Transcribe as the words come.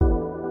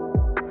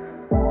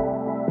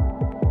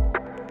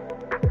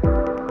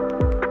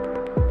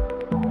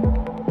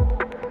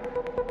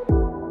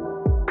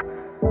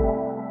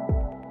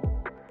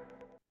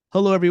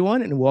Hello,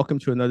 everyone, and welcome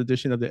to another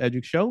edition of the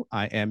Educ Show.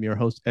 I am your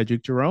host,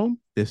 Educ Jerome.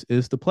 This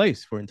is the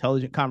place for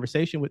intelligent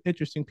conversation with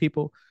interesting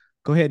people.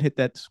 Go ahead and hit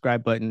that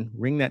subscribe button,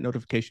 ring that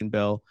notification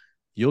bell.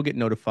 You'll get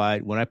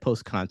notified when I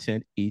post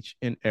content each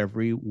and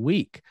every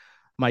week.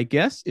 My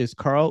guest is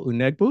Carl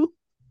Unegbu,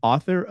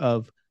 author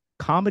of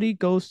Comedy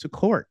Goes to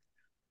Court: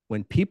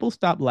 When People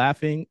Stop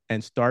Laughing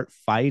and Start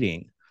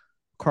Fighting.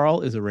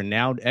 Carl is a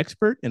renowned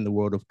expert in the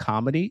world of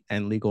comedy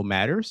and legal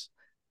matters.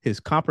 His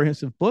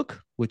comprehensive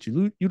book, which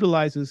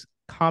utilizes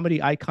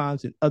comedy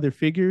icons and other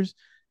figures,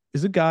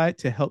 is a guide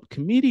to help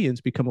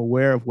comedians become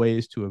aware of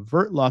ways to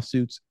avert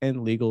lawsuits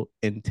and legal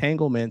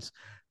entanglements.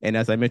 And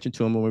as I mentioned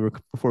to him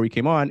before we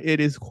came on, it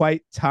is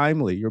quite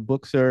timely. Your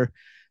books are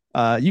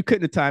you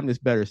couldn't have timed this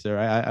better, sir.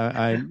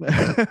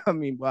 I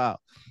mean, wow,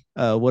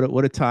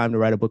 what a time to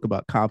write a book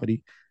about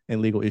comedy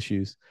and legal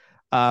issues.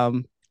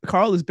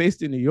 Carl is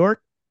based in New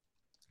York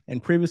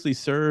and previously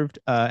served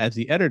as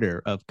the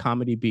editor of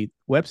Comedy Beat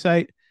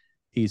website.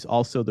 He's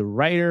also the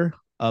writer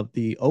of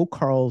the O.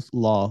 Carl's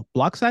Law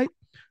blog site,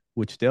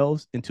 which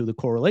delves into the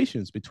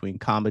correlations between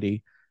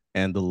comedy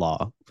and the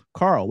law.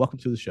 Carl, welcome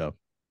to the show.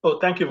 Oh,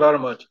 thank you very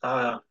much. It's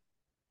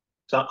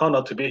an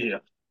honor to be here.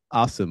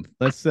 Awesome.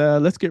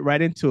 Let's get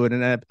right into it.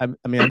 And I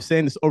mean, I'm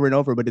saying this over and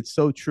over, but it's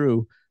so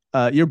true.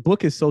 Your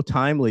book is so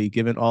timely,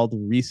 given all the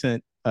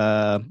recent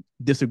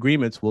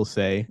disagreements, we'll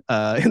say,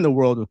 in the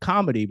world of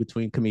comedy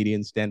between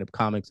comedians, stand-up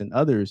comics, and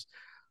others.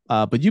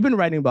 But you've been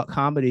writing about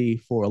comedy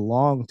for a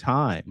long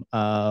time.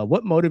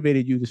 What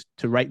motivated you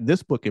to write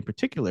this book in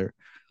particular?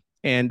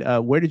 And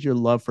where did your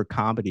love for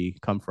comedy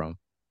come from?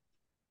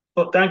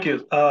 Oh, thank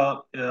you.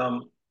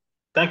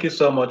 Thank you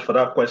so much for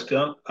that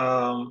question.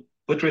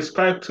 With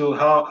respect to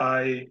how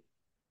I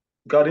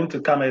got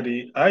into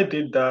comedy, I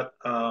did that.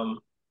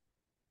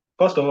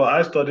 First of all,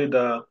 I studied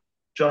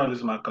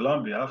journalism at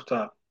Columbia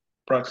after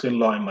practicing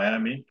law in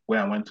Miami,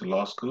 where I went to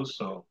law school.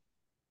 So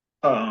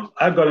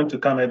I got into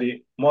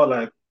comedy more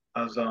like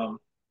as an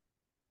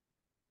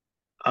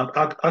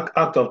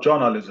act of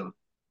journalism.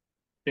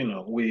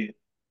 Me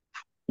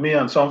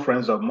and some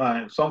friends of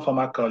mine, some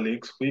former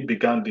colleagues, we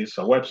began this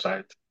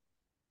website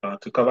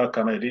to cover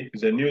comedy.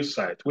 It's a news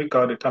site. We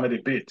call it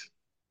Comedy Beat.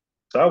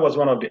 So I was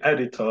one of the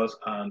editors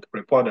and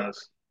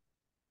reporters.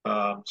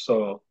 Um,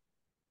 so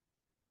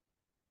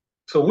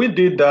so we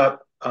did that.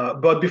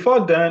 But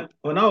before then,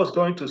 when I was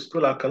going to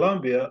school at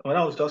Columbia, when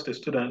I was just a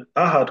student,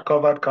 I had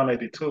covered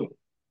comedy too.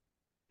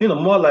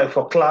 More like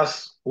for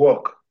class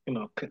work.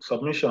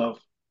 Submission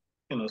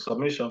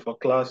for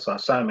class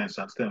assignments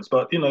and things.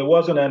 But it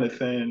wasn't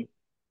anything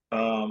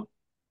um,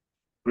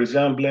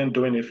 resembling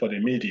doing it for the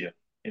media.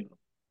 You know,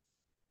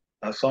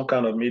 as some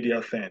kind of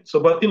media thing.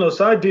 So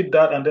I did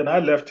that and then I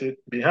left it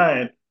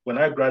behind when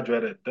I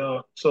graduated.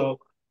 So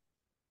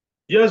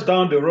years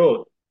down the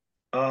road,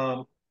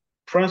 um,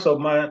 friends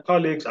of mine,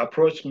 colleagues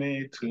approached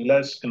me to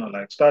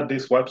like start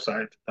this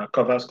website that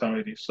covers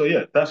comedy. So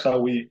yeah, that's how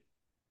we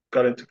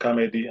got into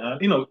comedy.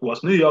 And it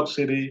was New York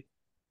City,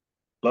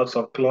 lots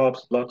of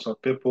clubs, lots of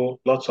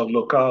people, lots of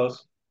locales,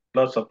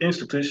 lots of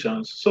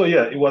institutions. So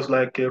yeah, it was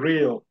like a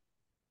real,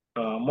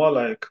 more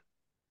like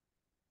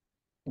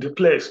the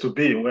place to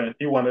be when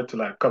he wanted to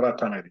like cover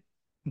comedy.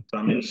 So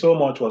I mean, so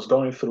much was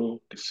going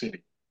through the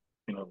city,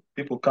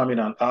 people coming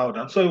and out.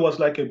 And so it was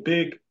like a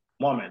big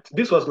moment.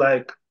 This was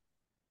like,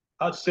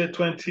 I'd say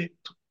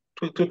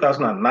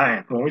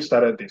 2009 when we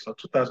started this, or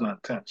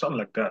 2010, something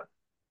like that.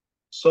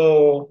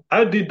 So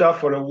I did that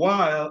for a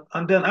while.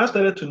 And then I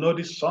started to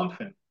notice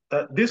something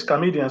that these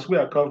comedians we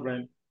are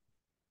covering,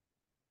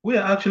 we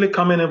are actually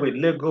coming in with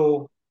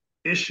legal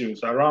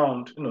issues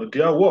around,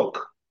 their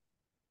work.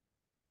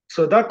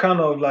 So that kind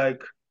of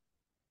like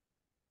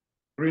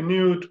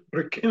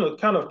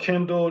kind of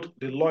kindled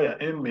the lawyer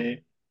in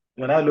me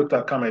when I looked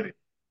at comedy.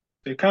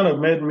 It kind of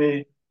made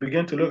me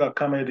begin to look at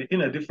comedy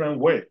in a different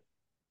way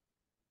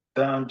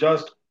than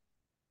just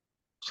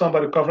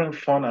somebody covering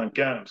fun and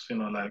games.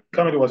 Like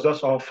comedy was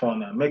just all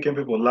fun and making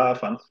people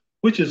laugh, and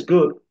which is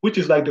good, which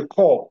is like the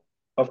core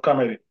of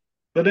comedy.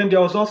 But then there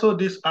was also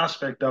this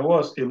aspect that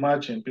was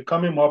emerging,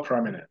 becoming more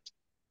prominent,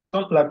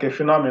 something like a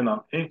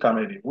phenomenon in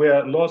comedy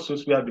where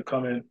lawsuits were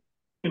becoming,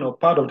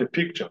 part of the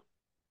picture.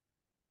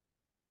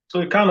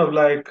 So it kind of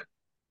like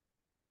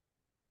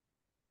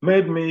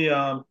made me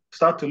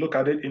start to look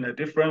at it in a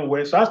different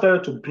way. So I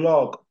started to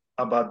blog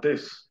about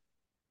this,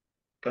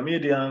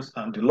 comedians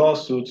and the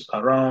lawsuits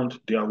around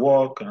their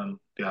work and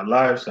their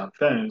lives and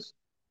things.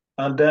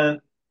 And then,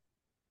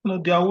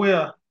 there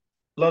were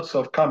lots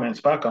of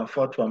comments back and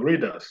forth from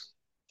readers,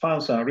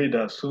 fans and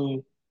readers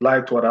who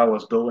liked what I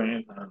was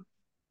doing and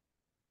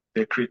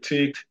they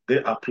critiqued,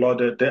 they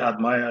applauded, they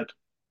admired.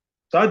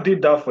 So I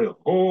did that for a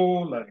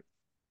whole like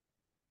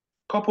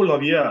couple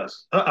of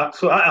years.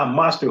 So I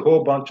amassed a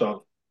whole bunch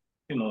of,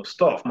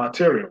 stuff,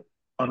 material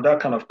on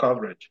that kind of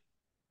coverage.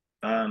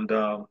 And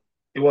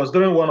it was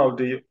during one of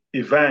the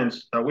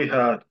events that we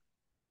had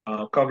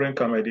covering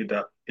comedy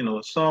that,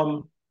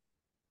 some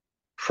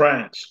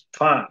friends,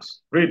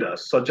 fans,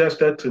 readers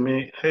suggested to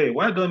me, hey,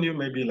 why don't you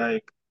maybe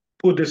like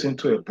put this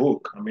into a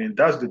book? I mean,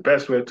 that's the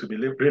best way to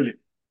believe, really.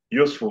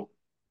 useful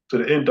to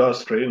the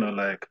industry,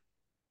 like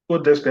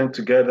put this thing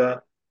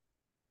together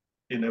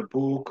in a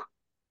book,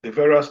 the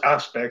various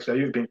aspects that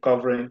you've been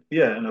covering.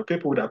 Yeah,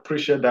 people would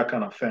appreciate that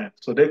kind of thing.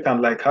 So they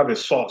can like have a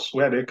source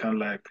where they can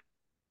like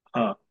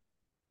uh,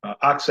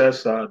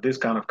 access this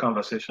kind of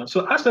conversation.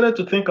 So I started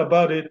to think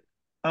about it,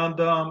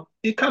 and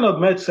it kind of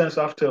made sense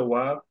after a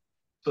while.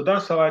 So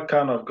that's how I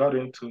kind of got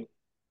into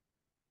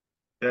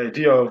the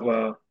idea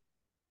of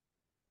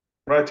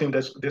writing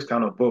this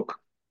kind of book.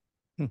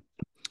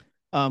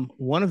 Hmm.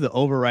 One of the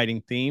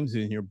overriding themes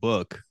in your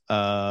book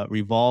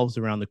revolves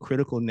around the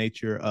critical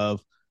nature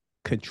of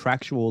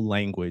contractual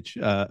language,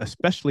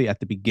 especially at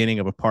the beginning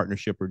of a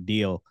partnership or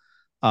deal.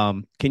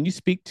 Can you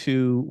speak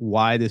to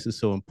why this is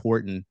so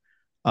important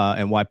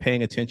and why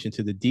paying attention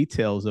to the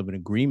details of an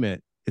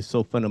agreement is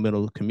so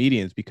fundamental to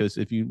comedians? Because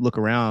if you look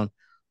around,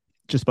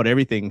 just about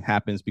everything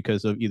happens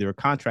because of either a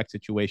contract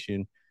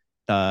situation.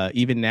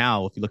 Even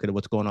now, if you look at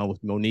what's going on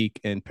with Monique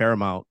and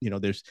Paramount,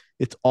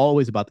 it's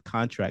always about the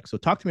contract. So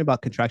talk to me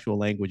about contractual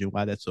language and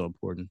why that's so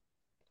important.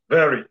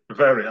 Very,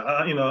 very.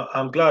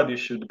 I'm glad you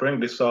should bring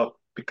this up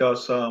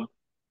because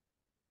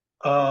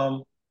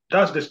um,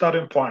 that's the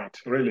starting point,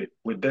 really,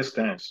 with these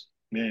things.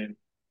 I mean,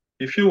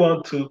 if you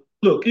want to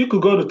look, you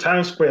could go to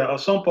Times Square or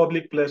some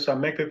public place and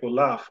make people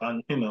laugh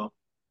and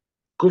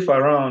goof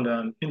around,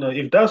 and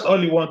if that's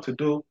all you want to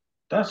do,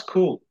 that's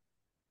cool.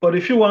 But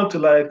if you want to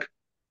like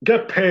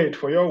get paid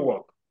for your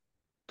work,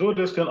 do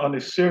this thing on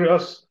a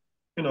serious,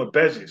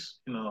 basis,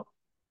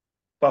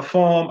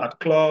 perform at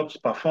clubs,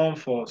 perform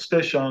for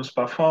stations,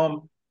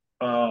 perform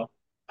uh,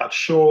 at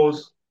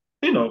shows,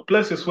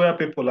 places where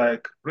people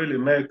like really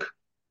make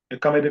a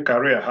comedy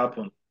career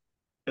happen.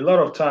 A lot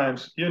of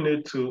times you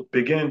need to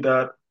begin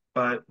that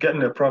by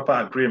getting a proper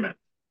agreement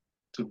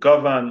to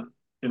govern,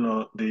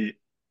 the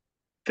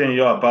thing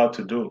you're about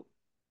to do.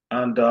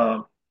 And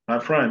my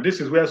friend, this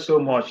is where so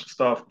much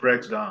stuff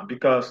breaks down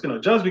because,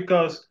 just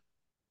because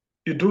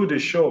you do the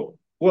show,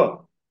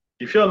 well,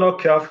 if you're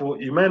not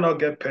careful, you may not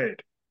get paid.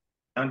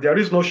 And there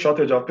is no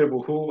shortage of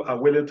people who are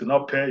willing to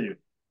not pay you.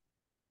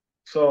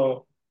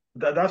 So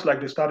that's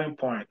like the starting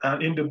point.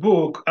 And in the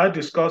book, I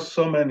discuss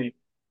so many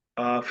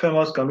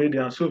famous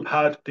comedians who've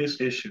had these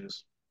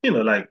issues,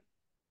 like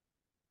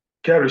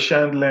Kerry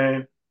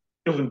Shandling,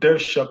 even Dave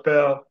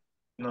Chappelle,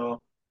 you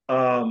know,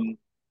 um,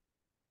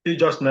 you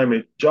just name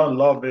it, John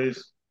Lovis,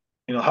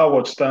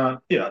 Howard Stern.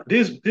 Yeah,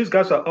 these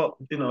guys are all,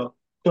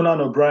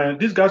 Conan O'Brien.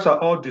 These guys are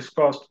all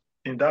discussed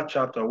in that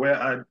chapter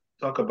where I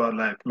talk about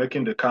like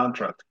making the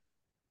contract.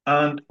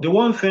 And the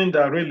one thing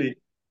that really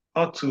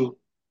ought to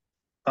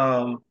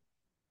um,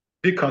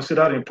 be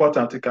considered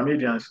important to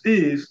comedians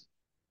is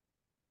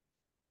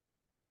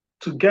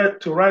to get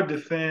to write the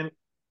thing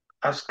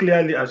as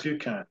clearly as you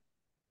can,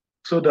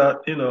 so that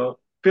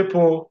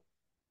people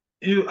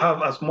you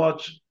have as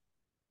much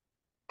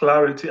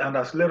clarity and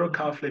as little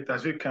conflict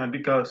as you can,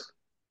 because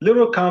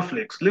little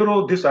conflicts,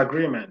 little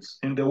disagreements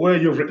in the way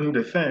you've written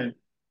the thing,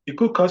 it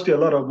could cost you a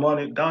lot of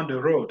money down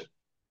the road.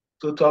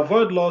 So to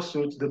avoid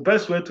lawsuits, the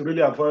best way to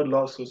really avoid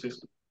lawsuits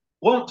is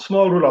one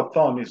small rule of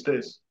thumb is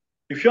this.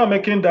 If you're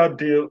making that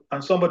deal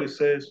and somebody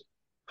says,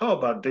 how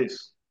about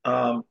this?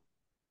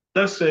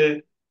 Let's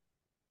say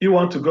you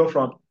want to go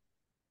from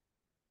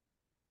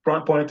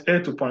point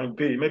A to point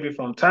B, maybe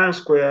from Times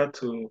Square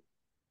to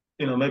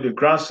maybe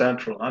Grand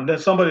Central. And then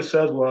somebody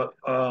says, well,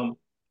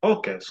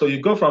 okay, so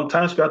you go from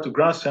Times Square to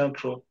Grand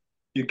Central,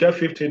 you get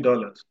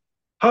 $50.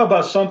 How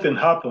about something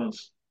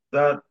happens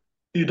that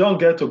you don't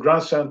get to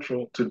Grand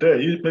Central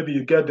today? Maybe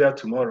you get there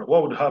tomorrow.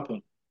 What would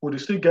happen? Would you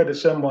still get the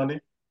same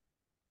money?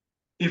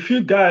 If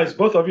you guys,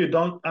 both of you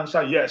don't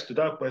answer yes to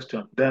that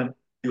question, then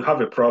you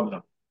have a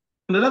problem.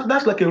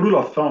 That's like a rule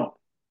of thumb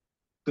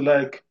to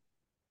like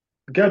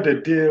get the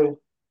deal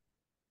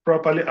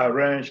properly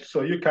arranged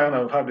so you kind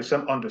of have the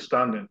same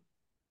understanding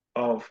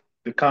of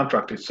the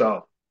contract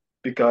itself.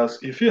 Because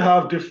if you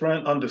have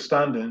different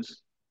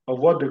understandings of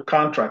what the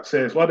contract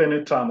says, what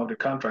any term of the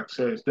contract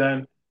says,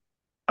 then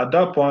at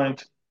that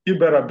point, you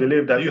better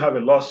believe that you have a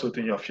lawsuit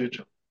in your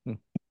future Hmm.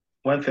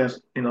 when things,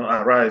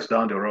 arise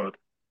down the road.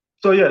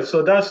 So yeah,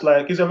 so that's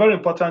like it's a very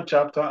important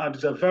chapter and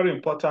it's a very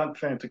important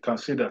thing to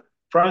consider.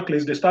 Frankly,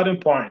 it's the starting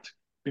point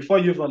before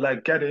you even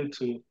like get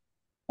into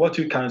what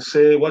you can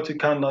say, what you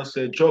cannot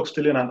say, joke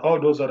stealing, and all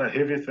those other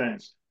heavy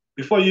things.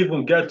 Before you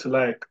even get to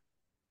like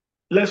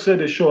let's say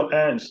the show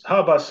ends.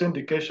 How about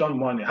syndication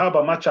money? How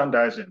about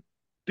merchandising?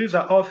 These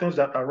are all things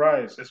that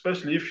arise,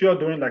 especially if you're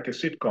doing like a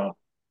sitcom,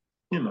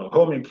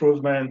 home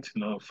improvement,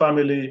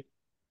 family,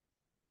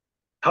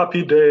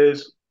 happy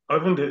days, or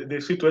even the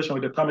situation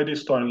with the comedy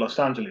store in Los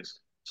Angeles.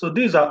 So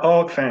these are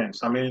all things.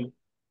 I mean,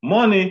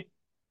 money,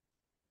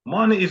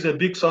 money is a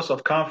big source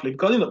of conflict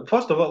because,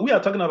 first of all, we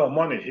are talking about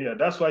money here.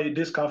 That's why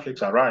these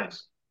conflicts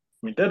arise.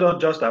 I mean, they don't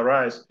just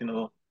arise,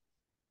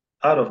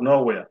 out of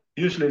nowhere.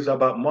 Usually it's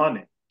about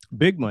money.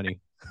 Big money.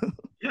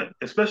 Yeah,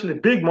 especially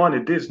big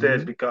money these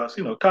days Mm-hmm. because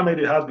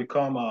comedy has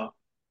become a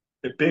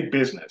big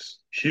business,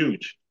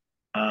 huge.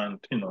 And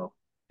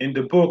in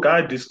the book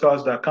I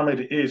discussed that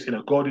comedy is in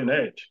a golden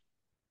age.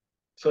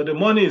 So the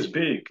money is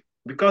big.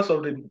 because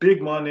of the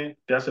big money,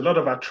 there's a lot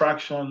of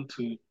attraction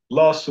to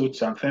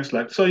lawsuits and things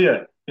like so.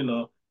 Yeah,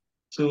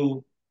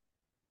 so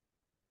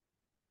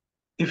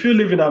if you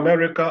live in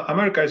America,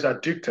 America is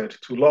addicted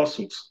to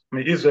lawsuits. I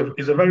mean, it's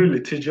a very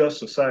litigious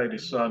society.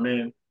 So I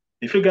mean,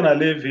 if you're gonna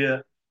live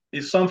here,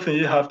 it's something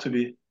you have to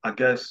be, I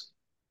guess,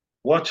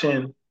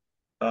 watching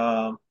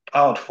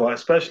out for,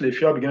 especially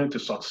if you're beginning to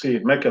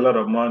succeed, make a lot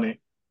of money,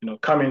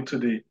 come into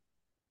the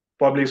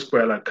public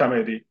square like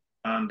comedy.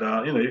 And,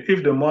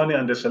 if the money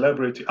and the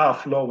celebrity are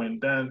flowing,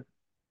 then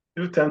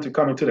you tend to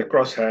come into the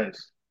crosshairs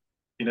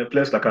in a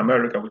place like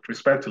America with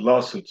respect to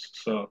lawsuits.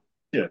 So,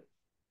 yeah.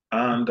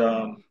 And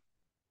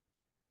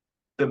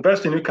the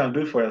best thing you can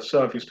do for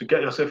yourself is to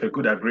get yourself a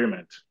good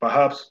agreement,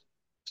 perhaps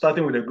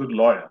starting with a good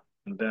lawyer,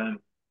 and then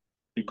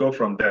you go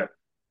from there.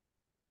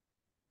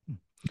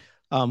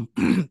 um,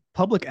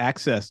 Public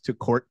access to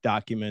court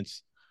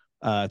documents,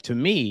 to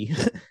me,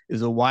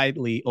 is a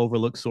widely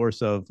overlooked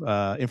source of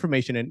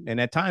information and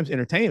at times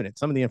entertainment.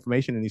 Some of the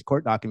information in these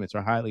court documents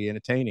are highly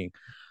entertaining.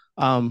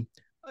 Um,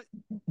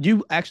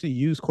 you actually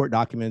use court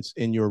documents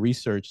in your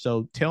research,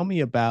 so tell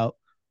me about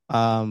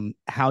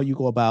how you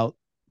go about,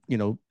 you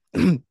know,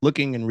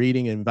 looking and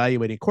reading and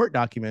evaluating court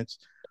documents,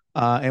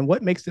 and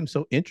what makes them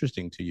so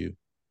interesting to you.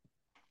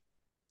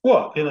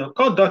 Well,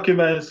 court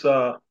documents,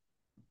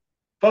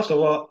 first of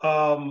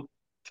all,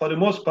 for the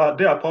most part,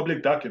 they are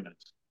public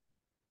documents.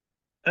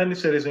 Any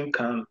citizen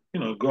can,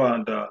 go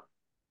and,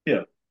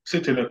 yeah,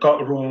 sit in a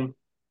courtroom,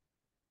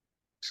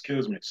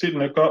 sit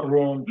in a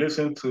courtroom,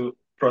 listen to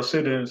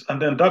proceedings, and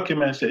then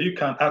documents. Yeah, you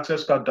can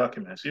access court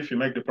documents if you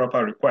make the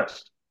proper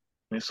request.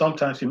 I mean,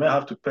 sometimes you may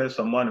have to pay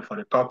some money for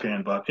the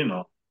copying, but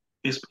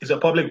it's a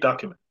public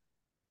document.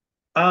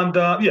 And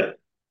yeah,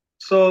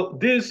 so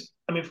this,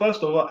 I mean,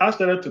 first of all, I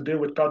started to deal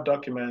with court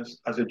documents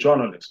as a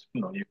journalist.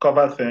 You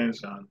cover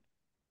things, and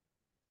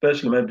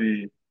especially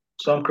maybe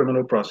some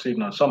criminal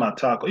proceeding or some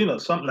attack, or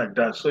something like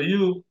that. So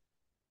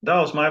that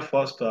was my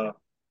first. That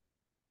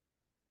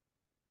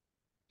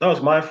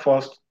was my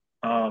first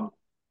um,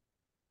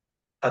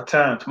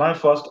 attempt, my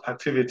first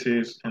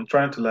activities in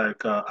trying to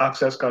like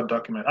access court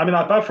document. I mean,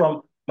 apart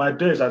from my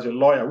days as a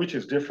lawyer, which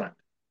is different.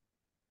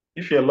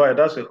 If you're a lawyer,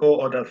 that's a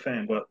whole other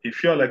thing. But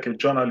if you're like a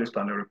journalist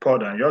and a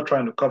reporter and you're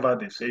trying to cover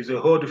this, it's a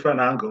whole different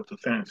angle to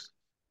things.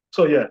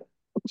 So yeah,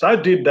 so I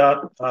did that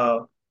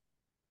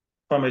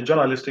from a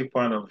journalistic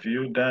point of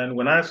view. Then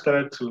when I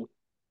started to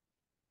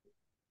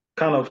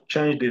kind of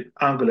change the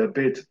angle a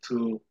bit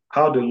to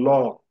how the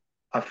law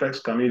affects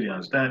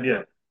comedians, then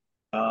yeah,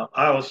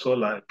 I also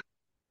like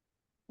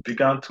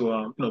began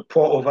to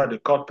pour over the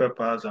court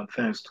papers and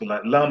things to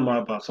like learn more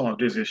about some of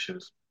these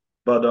issues.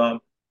 But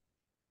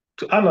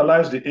to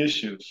analyze the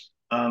issues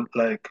and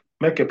like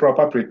make a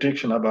proper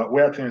prediction about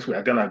where things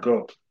were gonna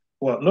go,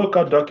 well, no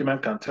court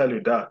document can tell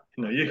you that.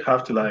 You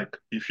have to like,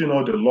 if you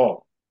know the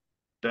law,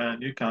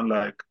 then you can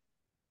like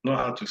know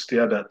how to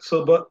steer that.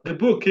 So, but the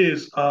book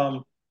is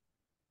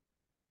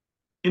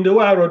in the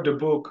way I wrote the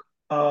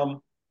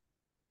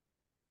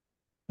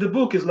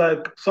book is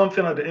like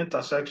something at the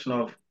intersection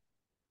of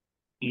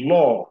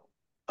law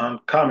and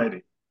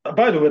comedy.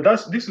 By the way,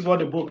 this is what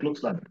the book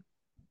looks like.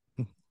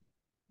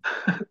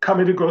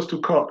 Comedy goes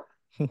to court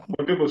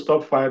when people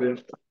stop fighting,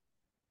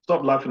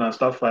 stop laughing and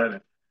start fighting.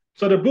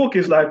 So the book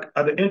is like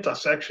at the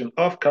intersection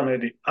of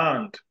comedy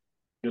and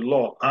the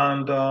law.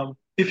 And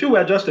if you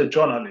were just a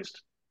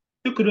journalist,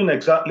 you couldn't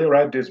exactly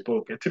write this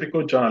book, a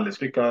typical journalist,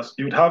 because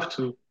you'd have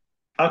to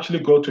actually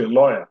go to a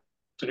lawyer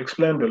to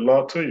explain the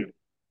law to you.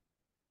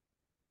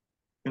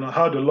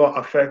 How the law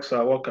affects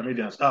what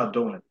comedians are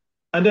doing.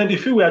 And then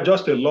if you were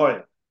just a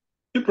lawyer,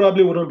 you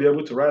probably wouldn't be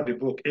able to write the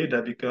book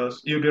either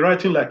because you'll be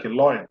writing like a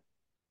lawyer.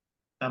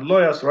 And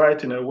lawyers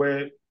write in a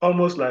way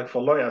almost like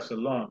for lawyers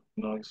alone.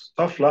 It's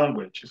tough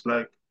language. It's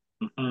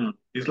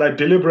like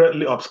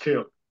deliberately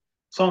obscure.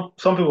 Some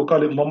people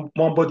call it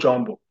mumbo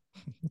jumbo.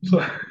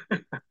 So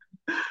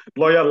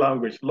lawyer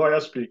language,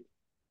 lawyer speak.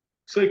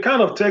 So it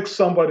kind of takes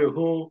somebody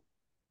who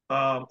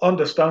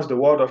understands the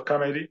world of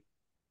comedy,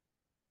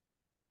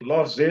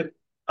 loves it,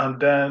 and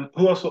then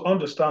who also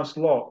understands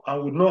law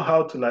and would know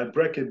how to like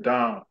break it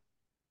down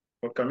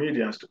for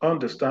comedians to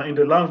understand in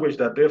the language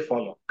that they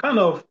follow. Kind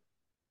of,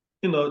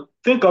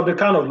 think of the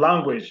kind of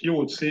language you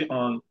would see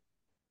on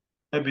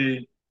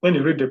maybe when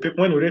you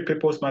read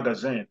People's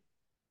Magazine.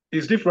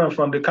 It's different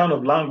from the kind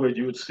of language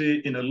you would see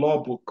in a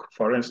law book,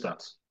 for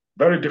instance.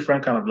 Very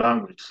different kind of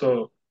language.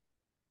 So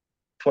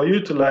for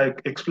you to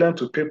like explain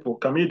to people,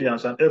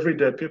 comedians and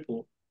everyday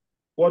people,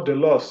 what the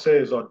law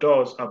says or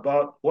does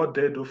about what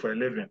they do for a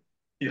living,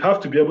 you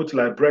have to be able to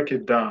like break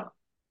it down,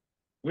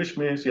 which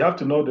means you have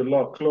to know the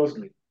law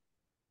closely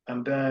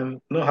and then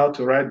know how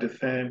to write the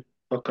thing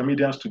for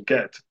comedians to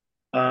get.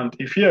 And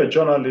if you're a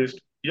journalist,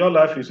 your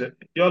life is a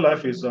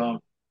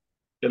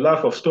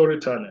life of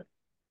storytelling.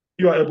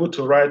 You are able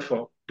to write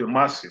for the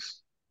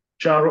masses,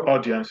 general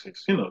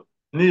audiences,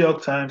 New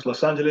York Times,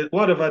 Los Angeles,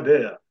 whatever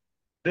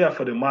they are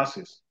for the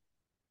masses.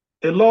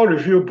 A law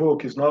review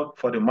book is not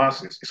for the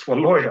masses, it's for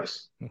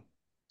lawyers.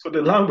 So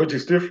the language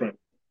is different.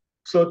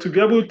 So to be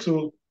able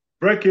to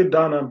break it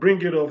down and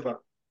bring it over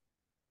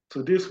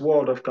to this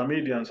world of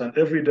comedians and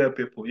everyday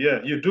people, yeah,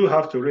 you do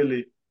have to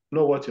really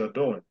know what you're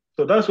doing.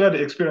 So that's where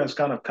the experience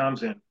kind of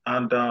comes in.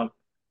 And I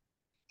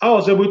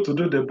was able to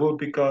do the book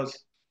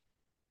because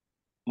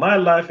my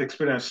life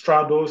experience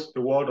straddles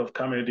the world of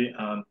comedy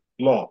and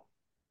law.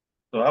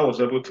 So I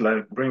was able to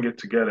like bring it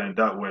together in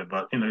that way.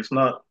 But it's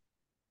not.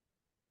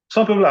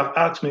 Some people have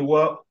asked me,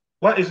 well,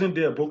 why isn't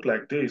there a book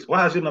like this?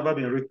 Why has it never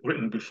been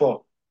written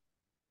before?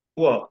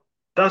 Well,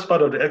 that's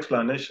part of the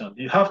explanation.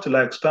 You have to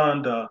like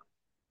stand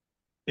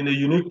in a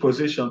unique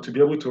position to be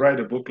able to write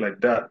a book like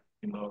that.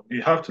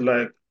 You have to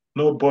like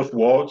know both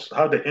worlds,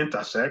 how they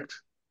intersect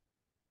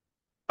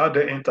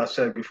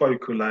before you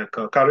could like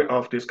carry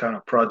off this kind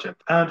of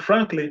project. And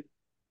frankly,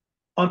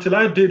 until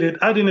I did it,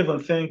 I didn't even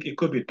think it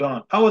could be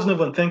done. I wasn't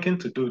even thinking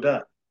to do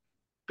that.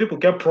 People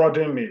kept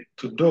prodding me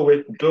to do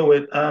it.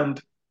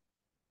 And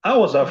I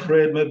was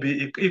afraid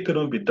maybe it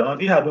couldn't be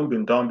done. It hadn't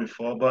been done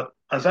before. But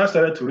as I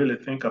started to really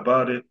think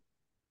about it,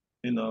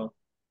 you know,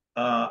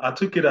 I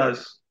took it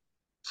as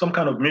some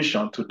kind of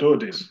mission to do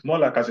this, more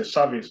like as a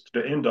service to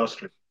the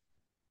industry.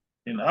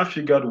 I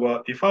figured,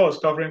 well, if I was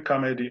covering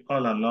comedy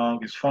all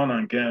along, it's fun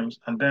and games,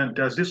 and then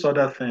there's this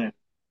other thing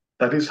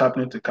that is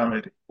happening to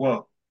comedy.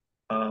 Well,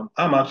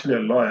 I'm actually a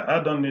lawyer.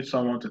 I don't need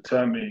someone to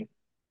tell me,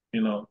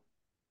 you know,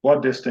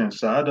 what these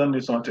things are. I don't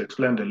need someone to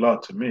explain the law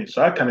to me.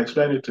 So I can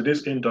explain it to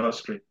this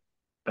industry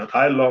that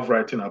I love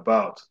writing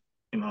about.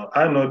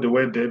 I know the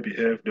way they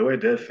behave, the way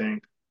they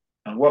think,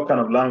 and what kind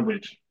of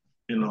language,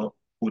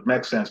 would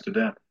make sense to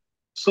them.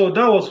 So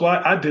that was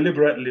why I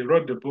deliberately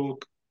wrote the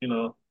book.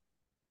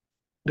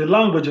 The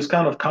language is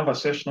kind of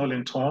conversational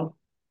in tone.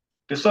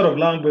 The sort of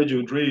language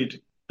you'd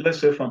read, let's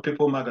say from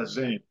People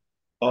magazine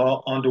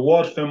or on the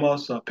world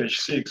famous page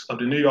 6 of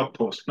the New York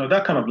Post.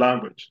 That kind of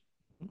language.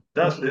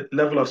 That's the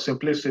level of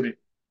simplicity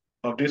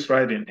of this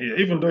writing here,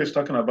 even though it's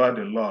talking about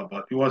the law,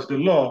 but it was the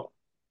law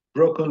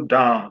broken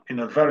down in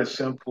a very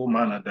simple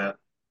manner that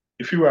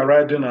if you were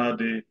riding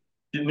the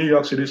New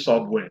York City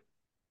subway,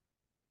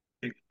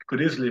 you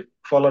could easily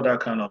follow that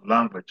kind of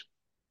language.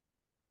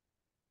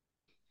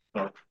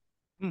 So,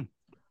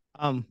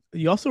 Hmm.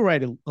 You also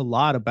write a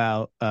lot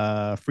about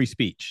free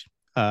speech,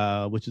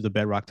 which is a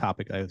bedrock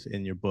topic as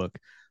in your book.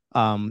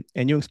 And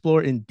you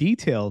explore in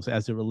details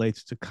as it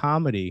relates to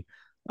comedy.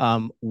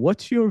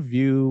 What's your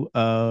view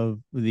of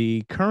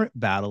the current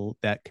battle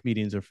that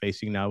comedians are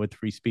facing now with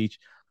free speech,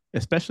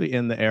 especially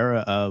in the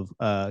era of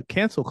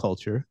cancel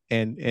culture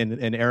and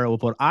an era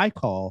of what I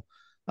call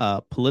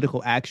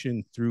political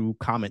action through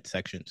comment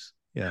sections?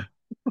 Yeah.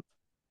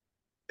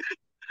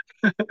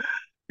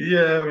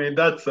 yeah, I mean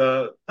that's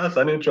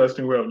an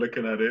interesting way of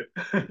looking at it.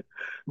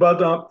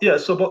 But yeah,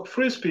 but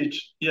free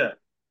speech, yeah.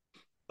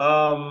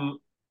 Um,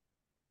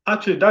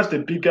 Actually, that's the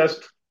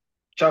biggest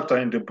chapter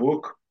in the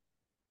book,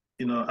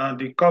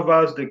 and it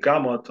covers the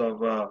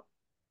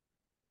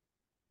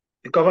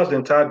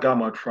entire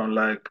gamut from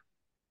like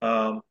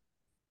um,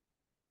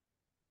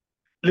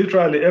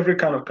 literally every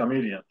kind of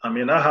comedian. I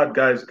mean, I had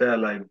guys there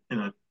like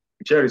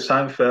Jerry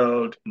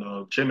Seinfeld,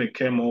 Jimmy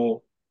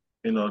Kimmel,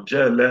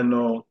 Jay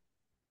Leno,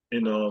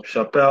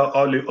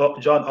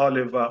 Chappelle, John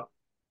Oliver,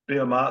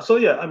 Bill Maher. So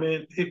yeah, I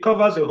mean, it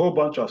covers a whole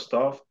bunch of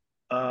stuff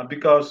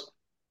because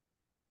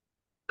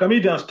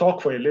comedians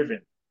talk for a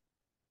living.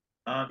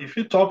 If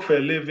you talk for a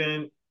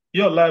living,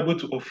 you're liable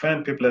to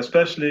offend people,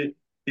 especially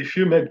if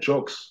you make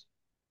jokes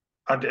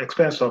at the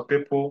expense of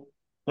people.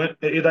 When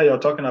either you're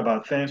talking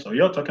about things or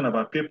you're talking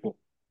about people.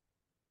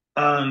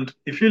 And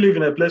if you live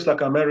in a place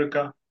like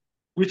America,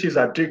 which is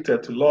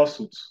addicted to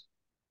lawsuits,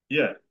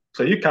 yeah.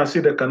 So you can see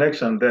the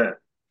connection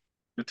there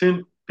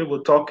between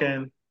people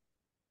talking,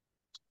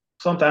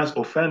 sometimes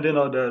offending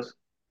others,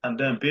 and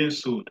then being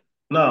sued.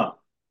 Now,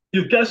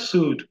 you get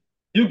sued.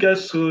 You get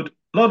sued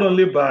not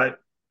only by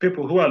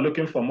people who are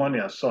looking for money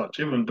as such,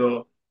 even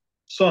though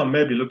some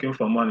may be looking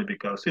for money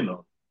because,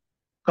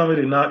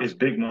 comedy now is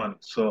big money.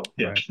 So,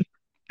 yeah, Right.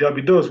 there'll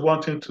be those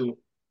wanting to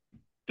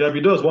there'll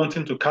be those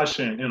wanting to cash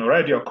in,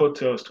 ride your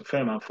coattails to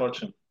fame and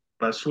fortune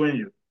by suing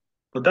you.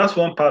 But that's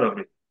one part of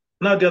it.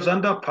 Now, there's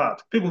another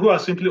part. People who are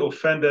simply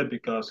offended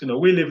because,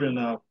 we live in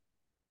a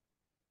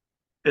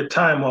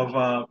time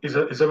of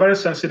it's a very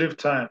sensitive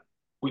time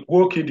with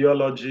woke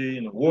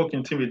ideology, woke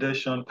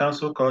intimidation,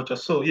 cancel culture.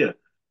 So yeah,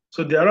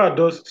 so there are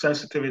those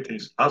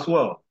sensitivities as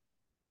well.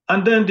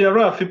 And then there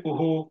are people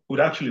who would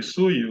actually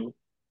sue you,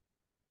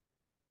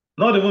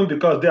 not even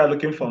because they are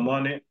looking for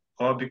money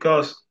or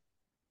because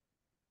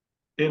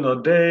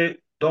they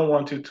don't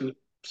want you to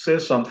say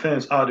some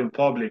things out in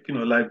public.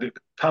 Like the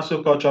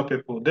cancel culture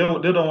people, they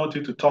don't want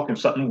you to talk in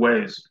certain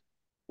ways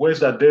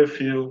that they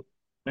feel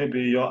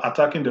maybe you're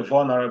attacking the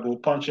vulnerable,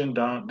 punching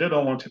down. They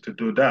don't want you to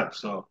do that.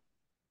 So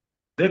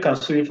they can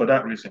sue you for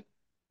that reason.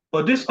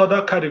 But this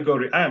other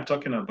category I am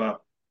talking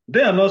about,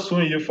 they are not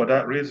suing you for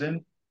that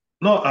reason,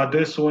 nor are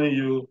they suing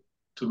you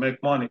to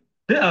make money.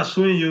 They are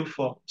suing you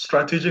for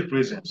strategic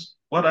reasons,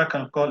 what I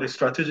can call a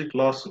strategic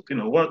lawsuit.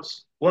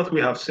 What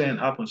we have seen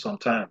happen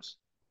sometimes.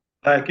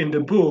 Like in the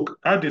book,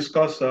 I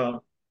discuss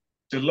the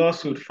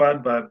lawsuit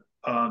filed by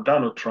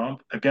Donald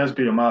Trump against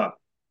Bill Maher.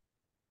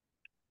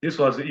 This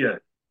was yeah,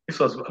 this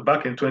was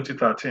back in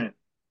 2013.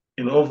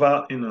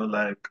 Over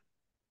like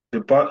the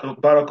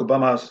Barack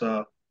Obama's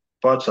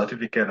birth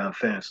certificate and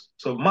things.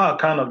 So Maher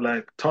kind of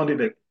like turned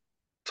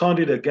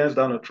it against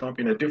Donald Trump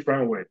in a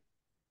different way.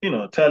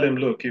 Tell him,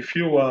 look, if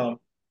you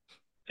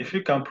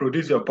can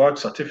produce your birth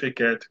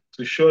certificate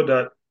to show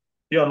that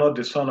you're not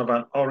the son of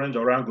an orange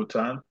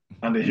orangutan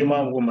and a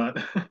human woman,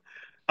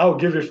 I'll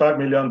give you $5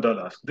 million.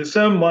 The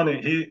same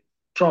money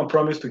Trump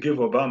promised to give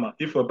Obama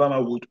if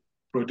Obama would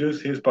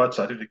produce his birth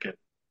certificate.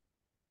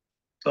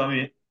 So I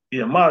mean,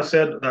 yeah, Ma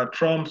said that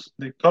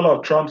the color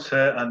of Trump's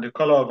hair and the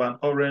color of an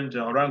orange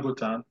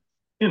orangutan,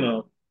 you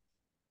know,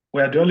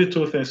 were the only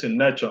two things in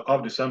nature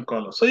of the same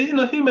color. So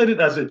he made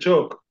it as a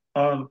joke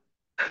on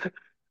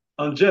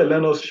Jay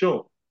Leno's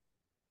show.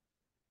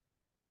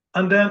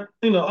 And then,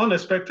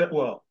 unexpected,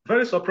 well,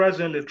 very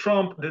surprisingly,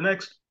 Trump the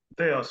next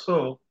day or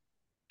so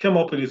came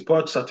up with his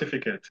birth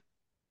certificate.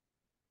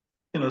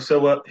 So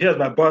well, here's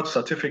my birth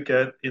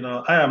certificate.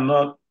 I am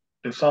not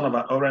the son of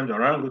an orange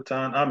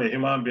orangutan. I'm a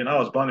human being. I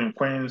was born in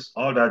Queens,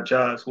 all that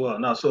jazz. Well,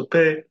 now so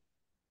pay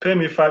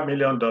me $5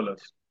 million.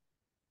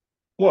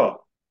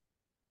 Well,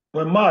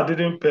 when Ma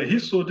didn't pay, he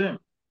sued him.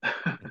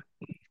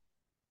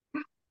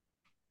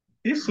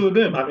 He sued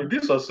him. I mean,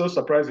 this was so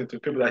surprising to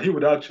people that he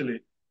would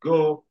actually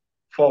go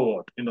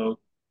forward,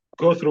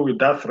 go through with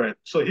that threat.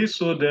 So he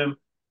sued him.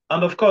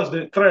 And of course,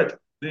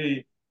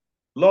 the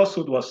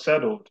lawsuit was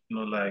settled,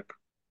 like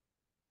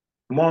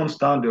months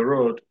down the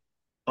road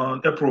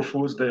on April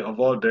Fool's Day of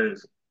all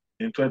days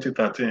in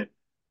 2013.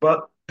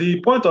 But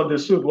the point of the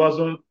suit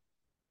wasn't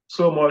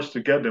so much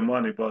to get the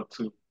money, but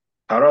to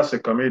harass a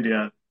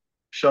comedian,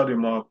 shut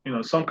him up,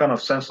 some kind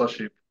of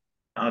censorship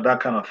and that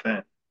kind of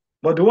thing.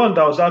 But the one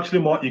that was actually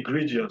more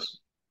egregious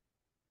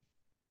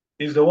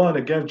is the one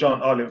against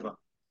John Oliver,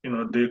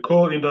 the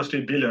coal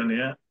industry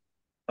billionaire,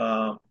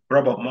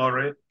 Robert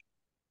Murray,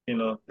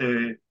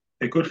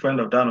 a good friend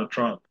of Donald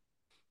Trump,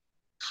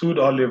 sued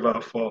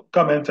Oliver for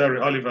commentary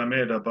Oliver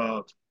made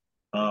about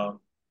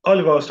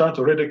Oliver was trying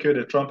to ridicule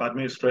the Trump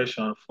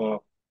administration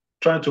for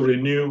trying to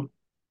renew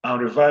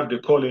and revive the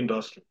coal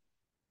industry.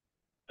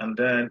 And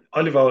then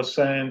Oliver was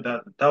saying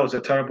that that was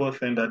a terrible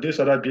thing, that this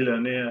other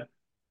billionaire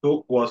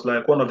who was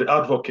like one of the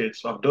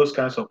advocates of those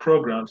kinds of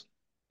programs,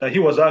 that he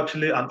was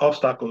actually an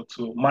obstacle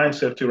to mine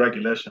safety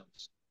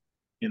regulations.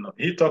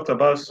 He talked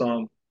about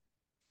some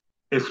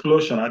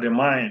explosion at a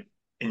mine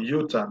in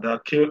Utah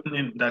that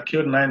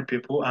killed 9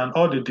 people and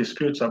all the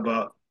disputes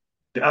about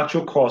the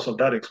actual cause of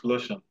that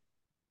explosion.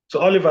 So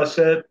Oliver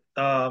said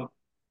it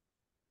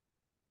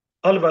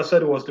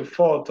was the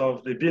fault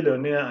of the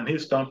billionaire and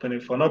his company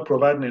for not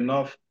providing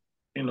enough,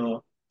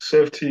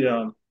 safety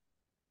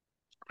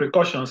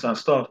precautions and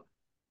stuff.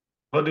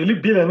 But the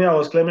billionaire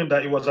was claiming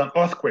that it was an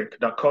earthquake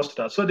that caused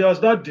that. So there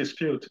was that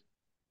dispute.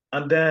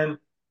 And then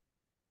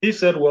he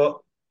said,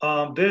 well,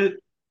 then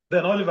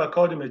Oliver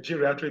called him a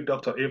geriatric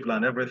doctor evil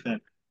and everything.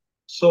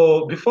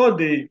 So before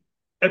the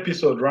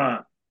episode ran,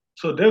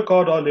 so they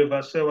called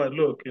Oliver, said, well,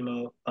 look,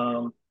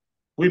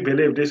 we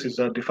believe this is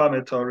a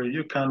defamatory.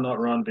 You cannot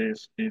run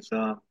this. It's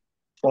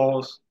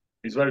false.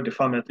 It's very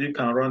defamatory. You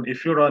can run.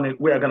 If you run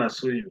it, we are gonna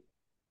sue you.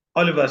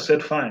 Oliver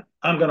said, fine,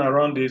 I'm gonna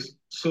run this.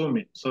 Sue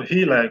me. So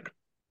he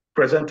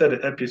presented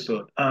the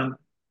episode, and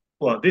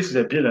well, this is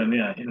a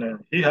billionaire.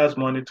 He has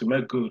money to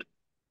make good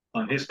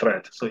on his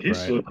threat. So he Right.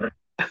 sued.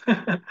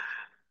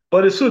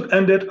 But the suit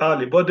ended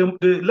early. But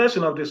the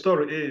lesson of the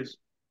story is,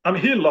 I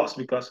mean, he lost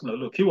because,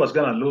 look, he was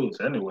gonna lose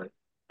anyway,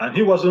 and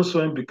he wasn't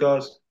suing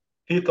because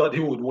he thought he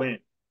would win.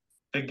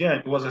 Again,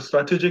 it was a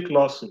strategic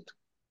lawsuit.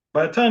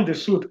 By the time the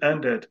suit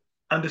ended,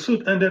 and the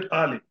suit ended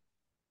early,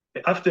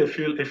 after a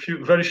few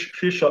very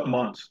few short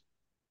months,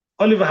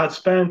 Oliver had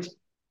spent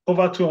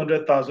over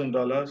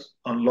 $200,000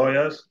 on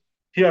lawyers.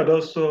 He had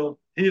also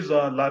his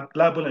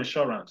liable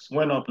insurance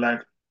went up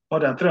like more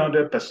than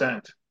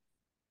 300%.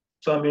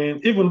 So I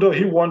mean, even though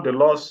he won the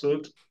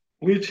lawsuit,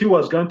 which he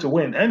was going to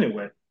win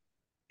anyway,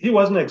 he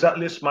wasn't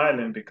exactly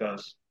smiling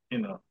because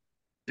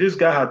this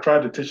guy had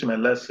tried to teach him a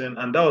lesson,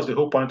 and that was the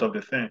whole point of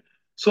the thing.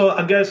 So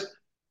I guess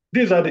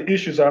these are the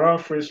issues around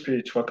free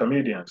speech for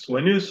comedians.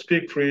 When you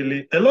speak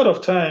freely, a lot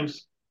of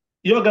times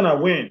you're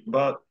gonna win,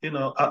 but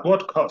at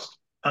what cost?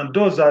 And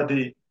those are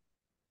the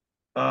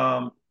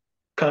um,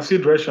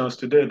 considerations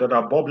today that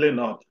are bubbling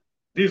up.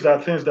 These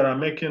are things that are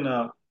making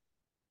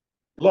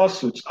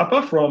lawsuits.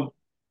 Apart from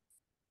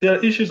there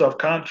are issues of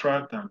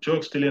contract and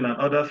joke stealing and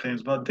other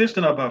things, but this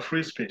thing about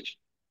free speech,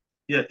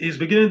 yeah, is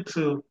beginning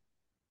to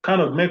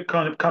kind of make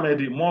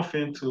comedy morph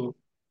into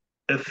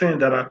a thing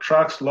that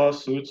attracts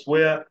lawsuits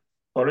where,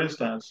 for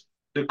instance,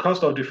 the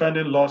cost of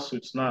defending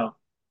lawsuits now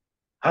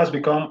has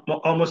become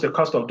almost the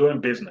cost of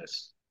doing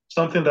business,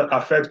 something that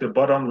affects the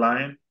bottom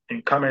line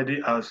in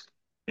comedy as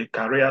a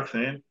career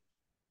thing.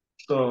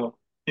 So,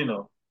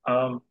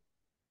 and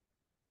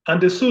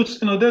the suits,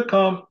 they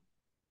come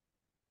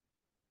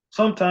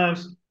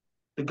sometimes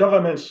the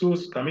government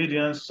sues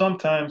comedians,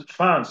 sometimes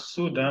fans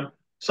sue them,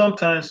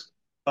 sometimes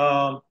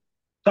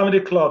comedy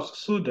clubs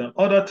sue them,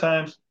 other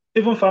times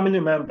even family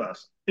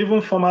members,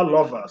 even former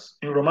lovers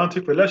in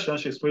romantic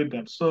relationships with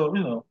them.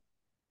 So,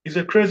 it's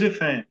a crazy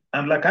thing.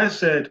 And like I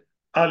said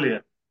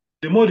earlier,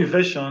 the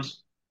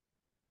motivations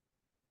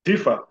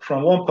differ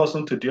from one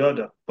person to the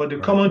other. But the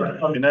Right. common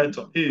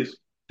denominator is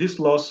these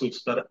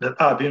lawsuits that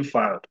are being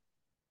filed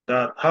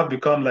that have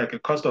become like a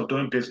cost of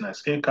doing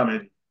business in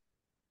comedy.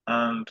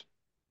 And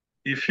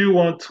if you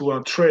want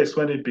to trace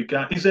when it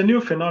began, it's a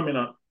new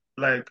phenomenon,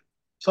 like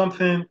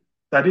something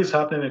that is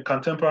happening in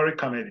contemporary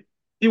comedy.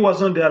 It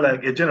wasn't there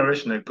like a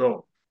generation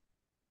ago,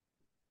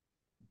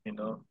 you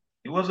know.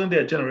 It wasn't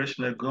there a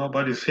generation ago,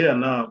 but it's here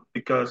now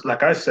because,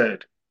 like I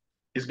said,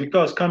 it's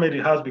because comedy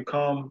has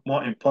become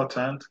more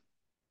important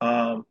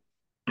um,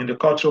 in the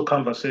cultural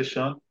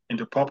conversation, in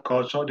the pop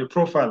culture. The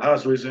profile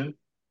has risen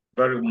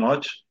very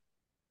much.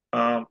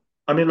 Um,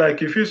 I mean,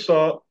 like if you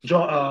saw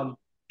Jon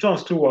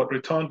Stewart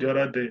return the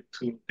other day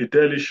to the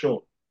Daily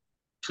Show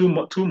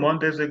two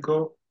Mondays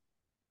ago,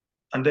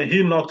 and then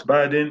he knocked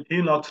Biden,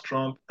 he knocked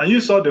Trump, and you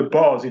saw the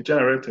buzz he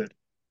generated.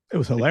 It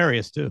was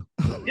hilarious too.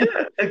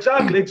 Yeah,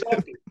 exactly,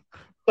 exactly.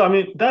 So I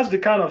mean, that's the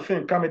kind of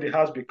thing comedy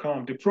has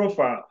become. The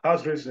profile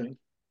has risen,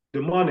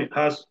 the money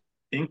has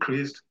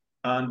increased,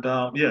 and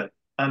yeah,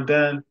 and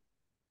then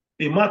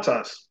it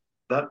matters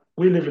that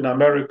we live in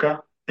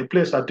America, a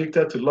place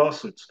addicted to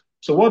lawsuits.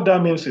 So what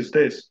that means is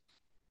this: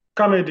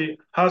 comedy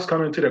has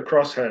come into the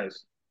crosshairs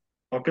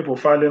of people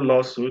filing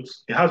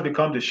lawsuits. It has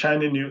become the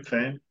shiny new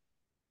thing,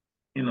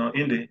 in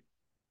the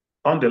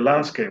on the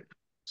landscape.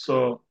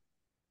 So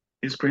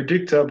it's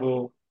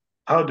predictable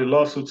how the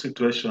lawsuit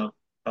situation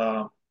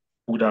uh,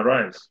 would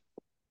arise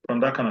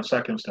from that kind of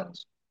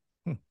circumstance.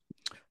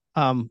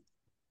 um,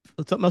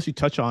 something else you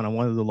touch on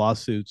one of the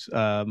lawsuits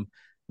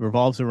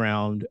revolves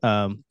around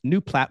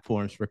new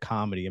platforms for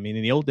comedy. I mean,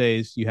 in the old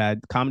days, you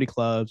had comedy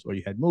clubs, or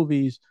you had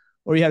movies,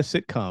 or you had a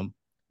sitcom,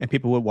 and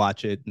people would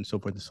watch it and so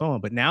forth and so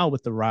on. But now,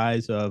 with the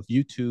rise of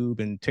YouTube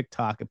and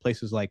TikTok and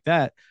places like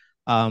that,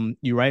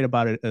 you write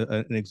about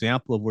an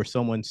example of where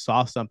someone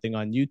saw something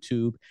on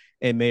YouTube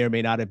and may or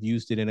may not have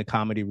used it in a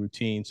comedy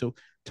routine. So,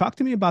 talk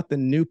to me about the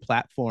new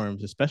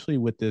platforms, especially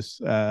with this,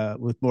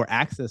 with more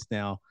access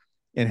now,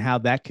 and how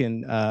that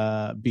can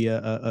be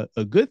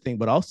a good thing,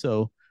 but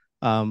also,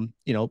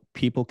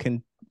 people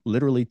can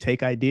literally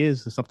take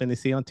ideas of something they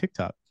see on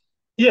TikTok.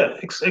 Yeah,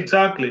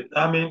 exactly.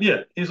 I mean,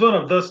 yeah, it's one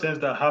of those things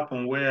that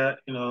happen where,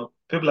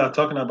 people are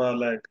talking about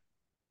like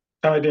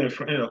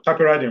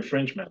copyright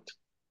infringement.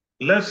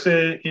 Let's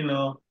say,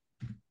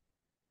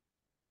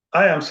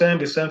 I am saying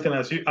the same thing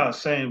as you are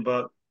saying,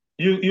 but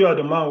you are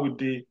the man with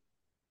the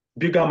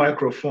bigger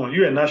microphone.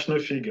 You're a national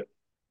figure.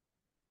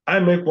 I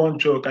make one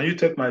joke and you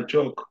take my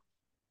joke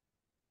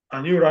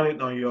and you run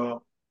it on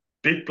your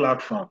big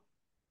platform.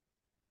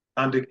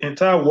 And the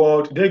entire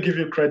world, they give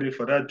you credit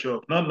for that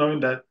joke, not knowing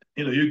that,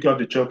 you got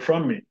the joke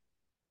from me,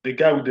 the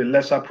guy with the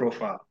lesser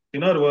profile.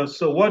 In other words,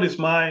 so what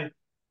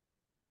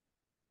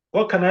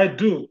can I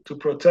do to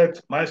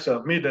protect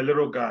myself, me, the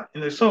little guy?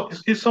 It's some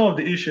of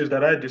the issues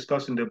that I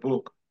discuss in the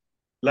book,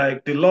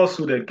 like the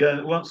lawsuit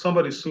again. When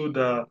somebody sued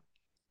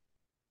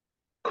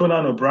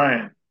Conan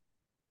O'Brien,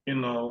 you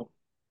know,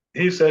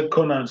 he said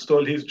Conan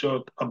stole his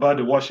joke about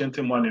the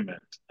Washington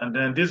Monument. And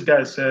then this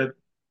guy said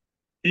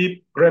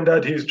he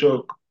rendered his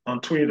joke on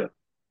Twitter.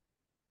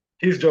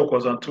 His joke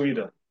was on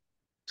Twitter.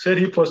 Said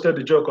he posted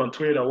the joke on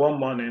Twitter one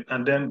morning,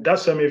 and then that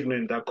same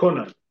evening that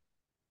Conan,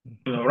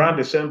 ran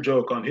the same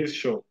joke on his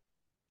show.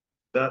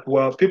 That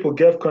while people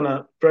gave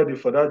Conan credit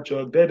for that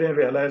joke, they didn't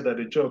realize that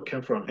the joke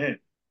came from him.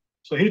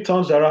 So he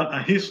turns around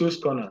and he sues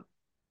Conan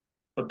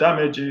for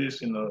damages,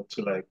 to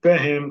like pay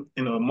him,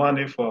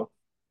 money for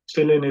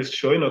stealing his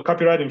show,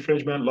 copyright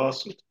infringement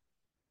lawsuit.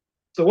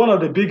 So one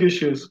of the big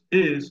issues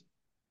is,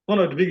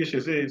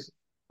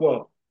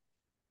 well,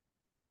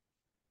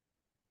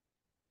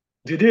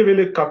 did he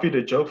really copy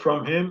the joke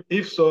from him?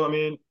 If so, I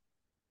mean,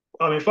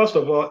 first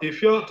of all,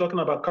 if you're talking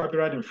about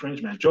copyright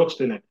infringement, joke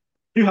stealing,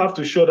 you have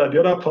to show that the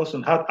other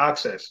person had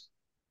access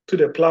to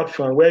the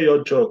platform where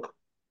your joke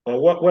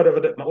or whatever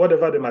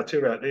the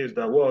material is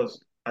that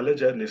was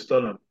allegedly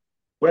stolen,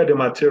 where the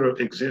material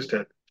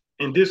existed.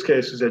 In this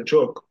case, it's a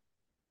joke.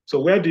 So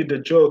where did the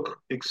joke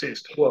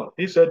exist? Well,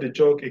 he said the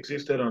joke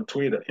existed on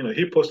Twitter.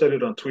 He posted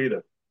it on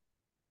Twitter.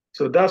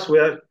 So that's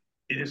where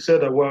he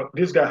said that, well,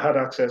 this guy had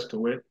access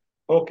to it.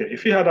 Okay,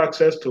 if he had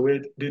access to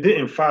it, did he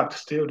in fact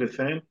steal the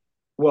thing?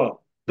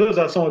 Well, those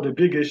are some of the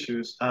big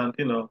issues. And,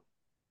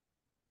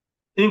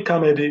 in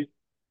comedy,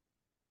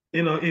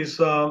 is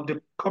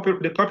the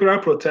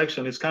copyright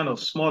protection is kind of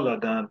smaller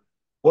than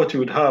what you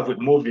would have with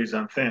movies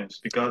and things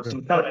because Sure.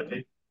 in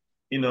comedy,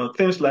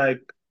 things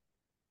like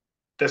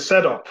the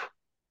setup.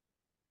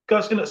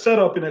 Because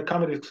setup in a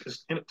comedy,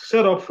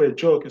 setup for a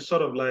joke is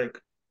sort of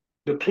like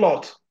the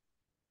plot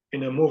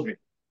in a movie.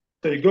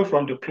 So you go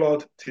from the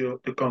plot to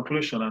the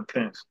conclusion and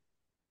things.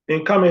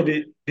 In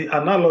comedy, the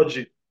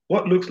analogy,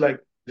 what looks like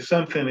the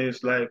same thing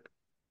is like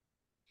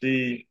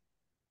the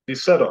the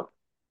setup.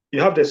 You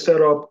have the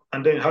setup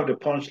and then you have the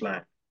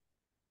punchline.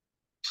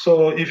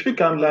 So if you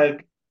can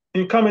like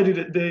in comedy,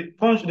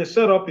 the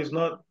setup is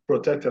not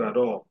protected at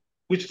all.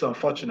 which is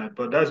unfortunate,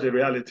 but that's the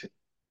reality.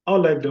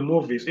 Unlike the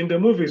movies, in the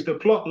movies, the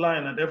plot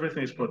line and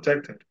everything is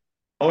protected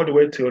all the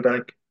way till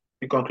like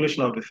the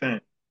conclusion of the thing.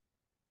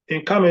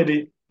 In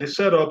comedy, the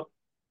setup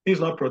is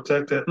not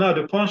protected. Now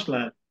the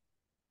punchline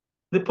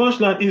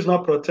is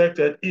not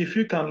protected if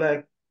you can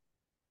like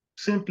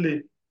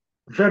simply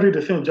vary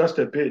the thing just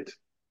a bit.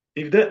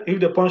 If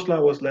the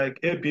punchline was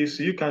like ABC,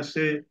 you can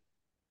say,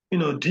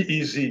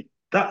 DEZ.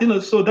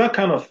 That so that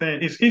kind of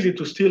thing. It's easy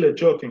to steal a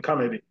joke in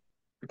comedy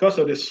because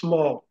of the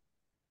small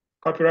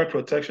copyright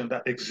protection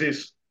that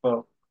exists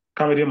for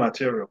comedy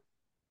material.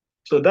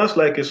 So that's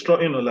like a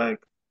struggle, like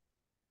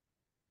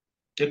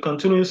a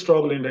continuing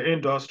struggle in the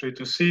industry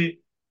to see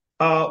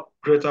how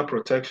greater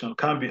protection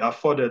can be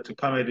afforded to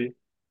comedy.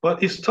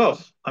 But it's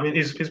tough. I mean,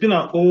 it's been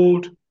an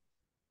old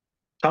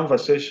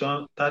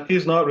conversation that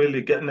is not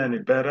really getting any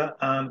better.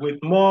 And with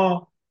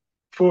more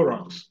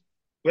forums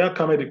where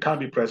comedy can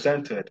be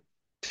presented,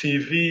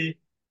 TV,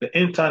 the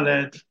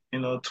internet,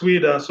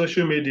 Twitter,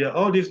 social media,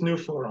 all these new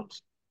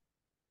forums,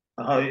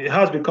 it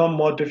has become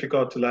more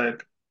difficult to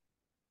like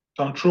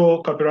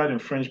control copyright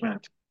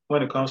infringement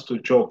when it comes to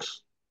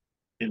jokes.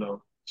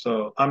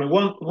 So I mean,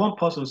 one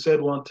person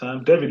said one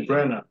time, David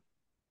Brenner,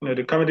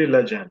 the comedy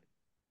legend,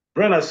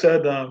 Brenner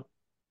said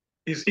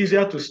it's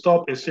easier to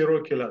stop a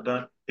serial killer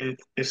than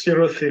a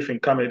serial thief in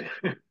comedy.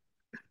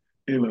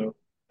 you know.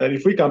 And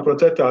if we can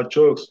protect our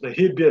jokes, then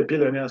he'd be a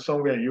billionaire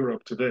somewhere in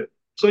Europe today.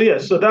 So yeah,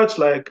 so that's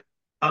like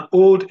an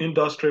old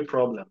industry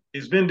problem.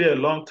 It's been there a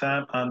long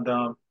time,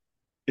 and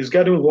it's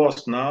getting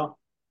worse now.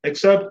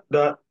 Except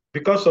that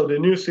because of the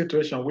new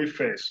situation we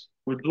face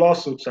with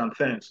lawsuits and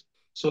things,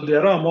 so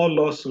there are more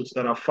lawsuits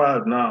that are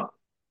filed now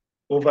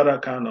over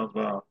that kind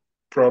of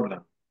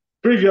problem.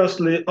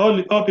 Previously,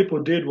 all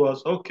people did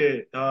was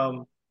okay.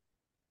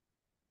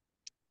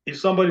 If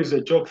somebody is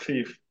a joke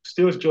thief,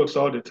 steals jokes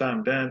all the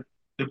time, then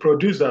the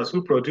producers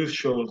who produce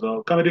shows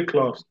or comedy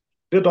clubs,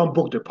 they don't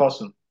book the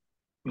person.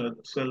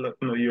 So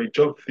you're a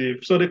joke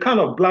thief. So they kind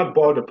of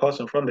blackball the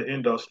person from the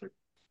industry.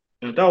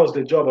 That was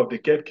the job of the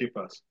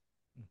gatekeepers.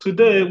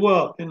 Today,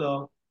 well,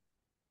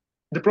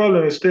 the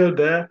problem is still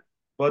there,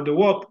 but the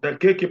work that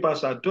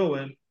gatekeepers are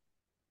doing,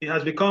 it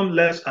has become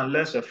less and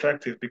less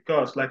effective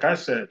because, like I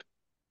said,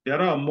 there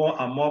are more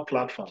and more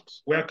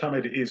platforms where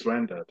comedy is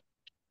rendered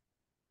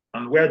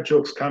and where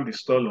jokes can be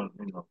stolen.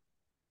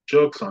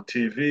 Jokes on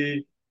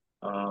TV,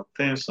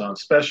 things on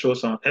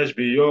specials on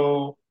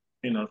HBO,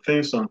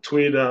 things on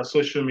Twitter,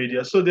 social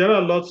media. So there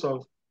are lots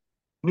of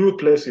new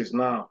places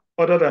now,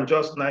 other than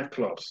just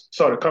nightclubs.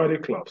 Sorry, comedy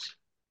clubs.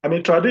 I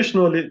mean,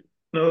 traditionally,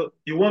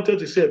 you wanted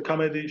to see a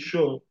comedy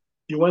show,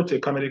 you went to a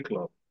comedy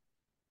club.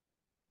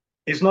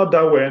 It's not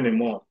that way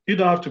anymore. You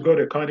don't have to go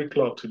to a comedy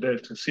club today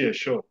to see a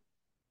show.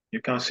 You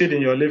can sit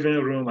in your living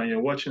room and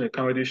you're watching a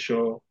comedy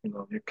show.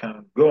 You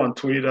can go on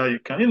Twitter. You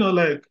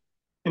can,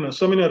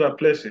 so many other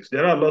places.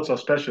 There are lots of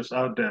specials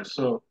out there.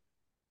 So,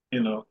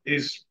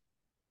 it's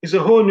a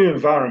whole new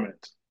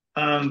environment.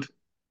 And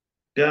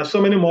there are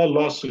so many more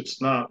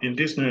lawsuits now in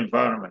this new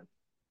environment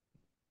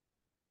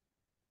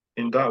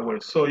in that way.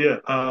 So, yeah,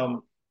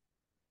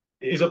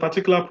 it's a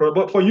particular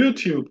problem. But for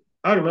YouTube,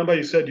 I remember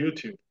you said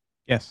YouTube.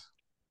 Yes.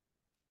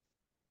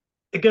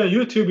 Again,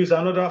 YouTube is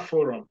another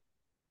forum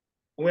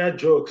where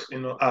jokes,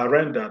 are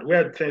rendered,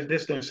 where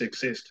these things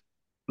exist.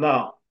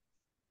 Now,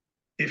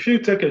 if you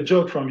take a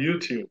joke from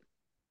YouTube,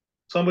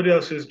 somebody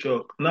else's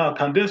joke, now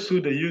can they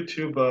sue the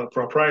YouTube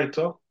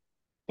proprietor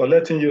for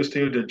letting you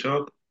steal the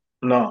joke?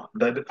 No,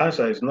 the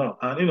answer is no.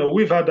 And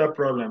we've had that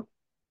problem.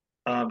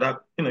 That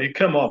it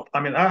came up.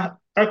 I mean, I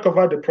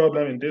covered the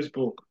problem in this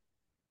book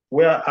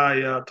where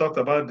I talked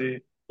about the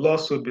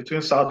lawsuit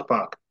between South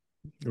Park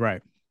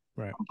Right.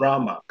 Right. and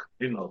Brownmark.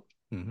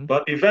 Mm-hmm.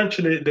 But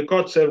eventually the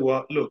court said,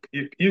 well, look,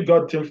 you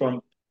got it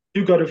from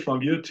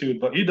YouTube,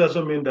 but it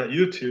doesn't mean that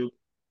YouTube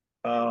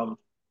um,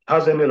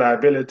 has any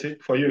liability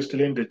for you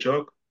stealing the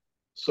joke.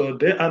 So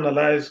they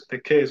analyzed the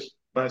case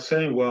by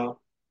saying,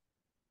 well,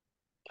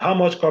 how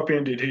much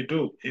copying did he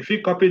do? If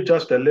he copied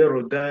just a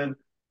little, then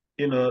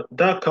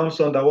that comes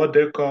under what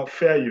they call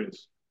fair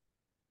use.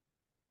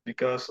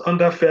 Because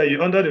under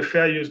the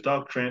fair use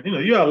doctrine,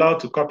 you're allowed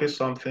to copy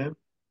something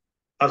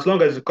as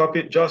long as you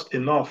copy just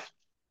enough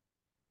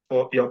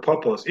for your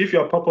purpose. If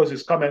your purpose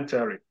is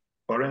commentary,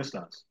 for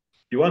instance,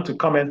 you want to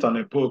comment on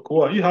a book,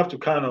 well, you have to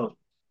kind of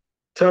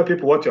tell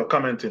people what you're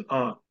commenting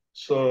on.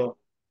 So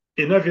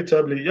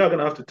inevitably, you're going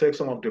to have to take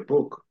some of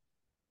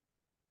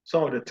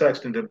the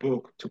text in the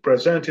book to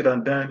present it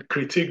and then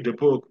critique the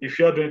book if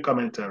you're doing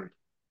commentary.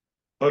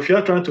 Or if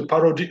you're trying to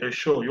parody a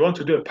show, you want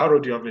to do a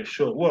parody of a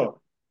show,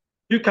 well,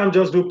 you can't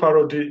just do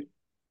parody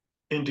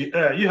in the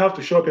air. You have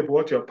to show people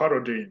what you're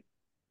parodying.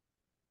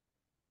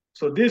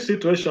 So these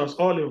situations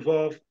all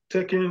involve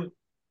taking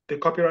the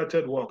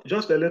copyrighted work,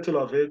 just a little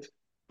of it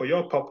for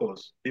your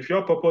purpose. If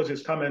your purpose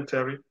is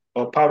commentary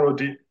or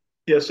parody,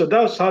 yeah, so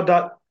that's how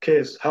that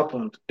case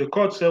happened. The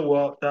court said,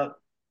 well, that,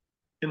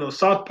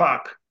 South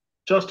Park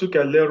just took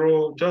just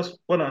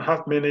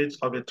 1.5 minutes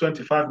of a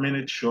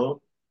 25-minute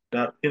show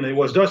that, it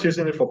was just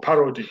using it for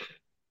parody.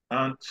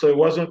 And so it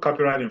wasn't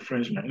copyright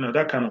infringement,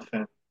 that kind of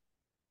thing.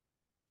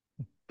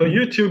 So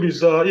YouTube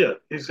is yeah,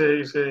 is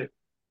a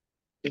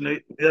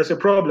there's a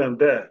problem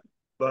there,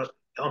 but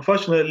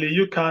unfortunately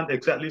you can't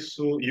exactly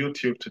sue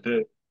YouTube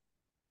today,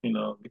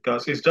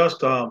 because it's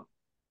just a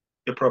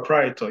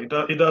proprietor.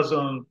 It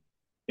doesn't,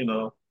 you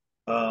know,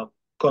 uh,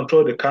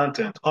 control the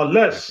content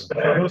unless,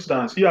 Exactly. for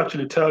instance, you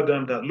actually tell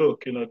them that,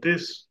 look,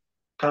 this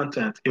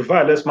content, it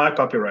violates my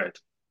copyright.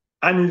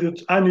 I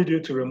need you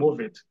to remove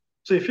it.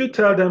 So if you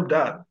tell them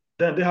that,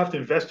 then they have to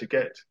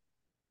investigate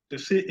to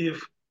see if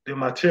the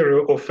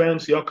material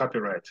offends your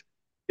copyright.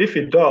 If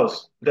it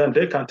does, then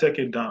they can take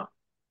it down.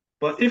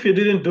 But if you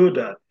didn't do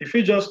that, if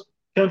you just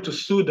came to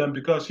sue them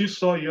because you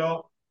saw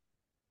your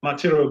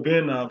material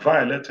being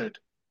violated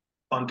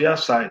on their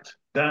side,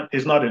 then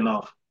it's not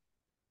enough.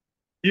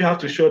 You have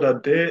to show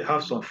that they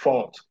have some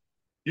fault.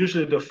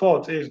 Usually, the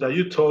fault is that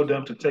you told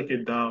them to take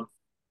it down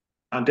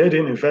and they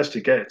didn't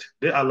investigate.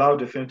 They allowed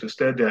the thing to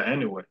stay there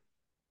anyway.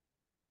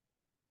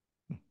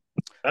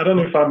 I don't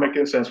know if I'm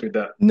making sense with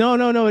that. No,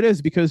 no, no, it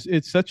is because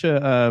it's such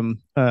a.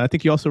 I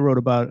think you also wrote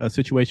about a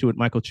situation with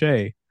Michael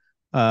Che,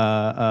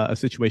 a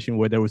situation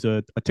where there was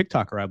a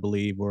TikToker, I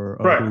believe, or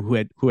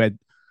Right. who had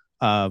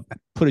uh,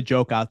 put a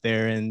joke out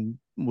there and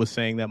was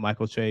saying that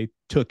Michael Che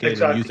took it and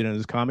used Exactly. it in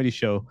his comedy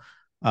show.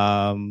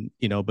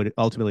 But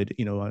ultimately,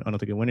 I don't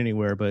think it went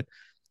anywhere. But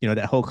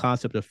that whole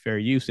concept of fair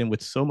use, and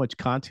with so much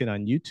content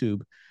on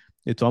YouTube,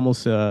 it's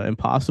almost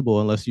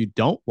impossible unless you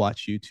don't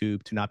watch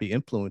YouTube to not be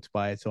influenced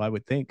by it. So I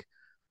would think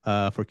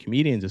for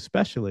comedians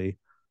especially,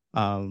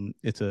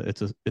 it's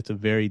a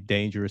very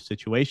dangerous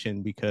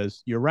situation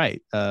because you're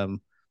right. The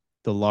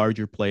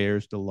larger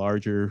players, the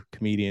larger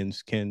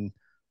comedians can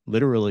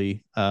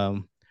literally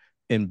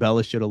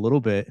embellish it a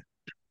little bit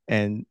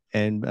and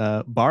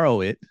borrow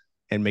it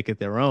and make it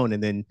their own,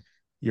 and then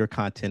your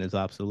content is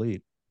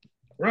obsolete.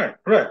 Right.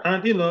 Right.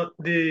 And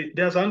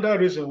there's another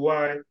reason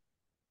why.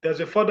 There's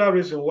a further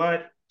reason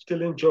why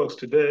stealing jokes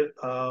today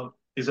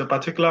is a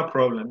particular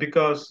problem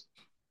because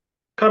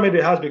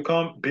comedy has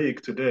become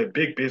big today,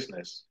 big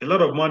business. A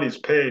lot of money is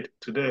paid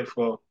today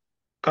for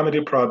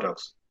comedy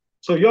products.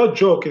 So your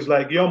joke is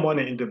like your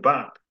money in the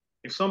bank.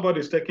 If somebody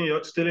is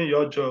stealing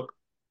your joke,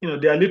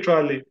 they are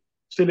literally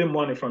stealing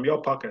money from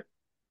your pocket.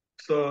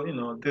 So,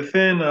 the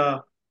thing,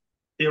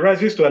 it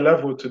rises to a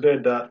level today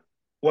that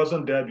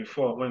wasn't there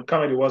before when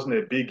comedy wasn't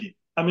a biggie.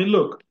 I mean,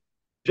 look,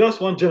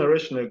 just one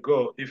generation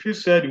ago, if you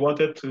said you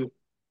wanted to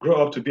grow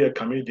up to be a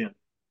comedian,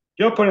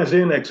 your parents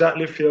didn't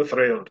exactly feel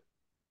thrilled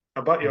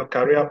about your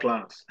career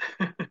plans.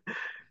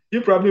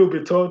 You probably will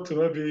be told to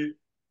maybe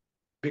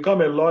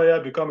become a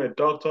lawyer, become a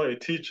doctor, a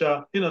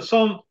teacher,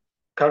 some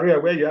career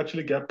where you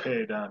actually get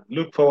paid and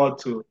look forward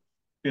to,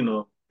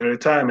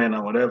 retirement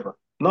or whatever,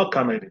 not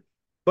comedy.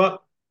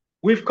 But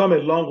we've come a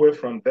long way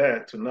from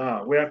there to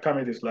now, where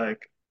comedy is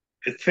like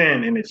a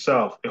thing in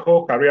itself, a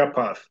whole career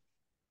path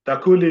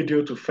that could lead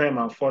you to fame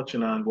and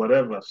fortune and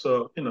whatever.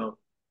 So,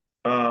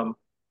 um,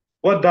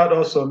 what that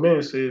also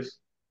means is,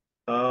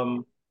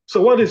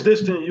 so what is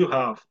this thing you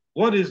have?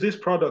 What is this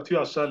product you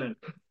are selling?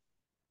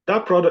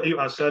 That product you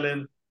are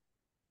selling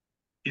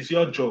is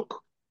your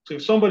joke. So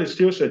if somebody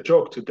steals a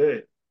joke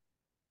today,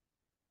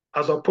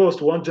 as opposed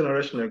to one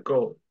generation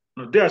ago,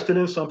 they are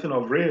stealing something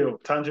of real,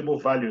 tangible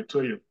value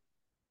to you.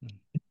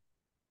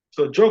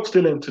 So joke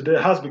stealing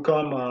today has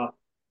become,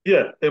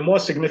 yeah, a more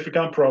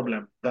significant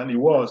problem than it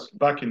was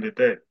back in the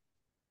day.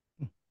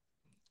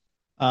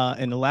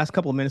 In the last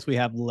couple of minutes we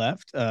have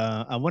left,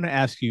 I want to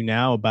ask you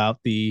now about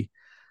the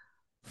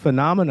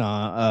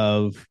phenomena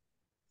of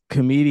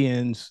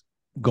comedians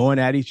going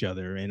at each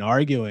other and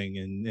arguing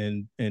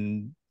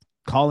and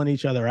calling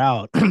each other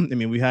out. I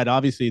mean, we had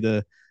obviously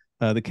the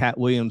Cat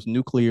Williams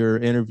nuclear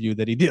interview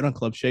that he did on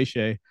Club Shay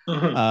Shay.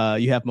 Mhm.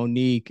 You have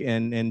Monique,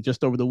 and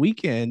just over the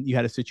weekend, you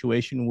had a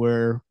situation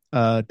where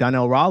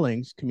Donnell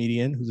Rawlings,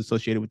 comedian who's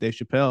associated with Dave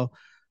Chappelle,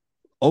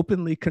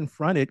 openly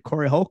confronted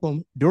Corey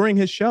Holcomb during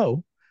his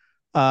show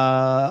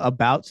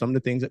about some of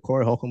the things that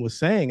Corey Holcomb was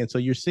saying, and so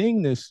you're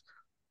seeing this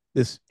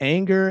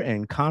anger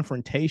and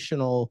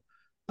confrontational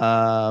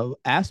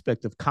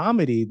aspect of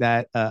comedy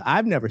that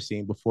I've never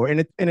seen before, and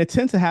it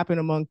tends to happen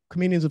among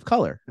comedians of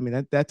color. I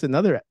mean, that's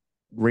another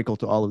wrinkle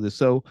to all of this.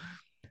 So,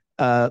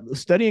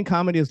 studying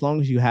comedy as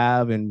long as you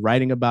have, and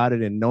writing about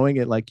it, and knowing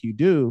it like you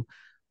do,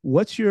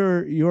 what's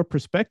your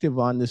perspective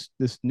on this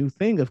new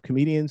thing of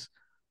comedians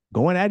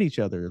going at each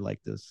other like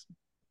this?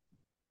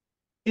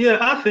 Yeah,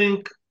 I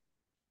think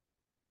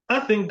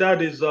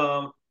that is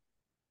a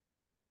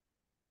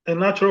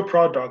natural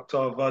product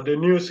of the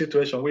new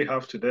situation we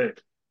have today,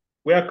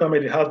 where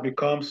comedy has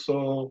become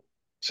so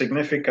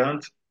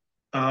significant.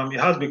 It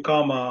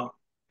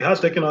has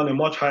taken on a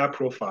much higher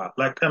profile.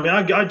 Like, I mean,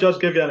 I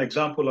just gave you an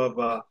example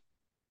of,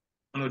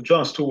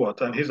 Jon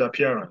Stewart and his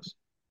appearance.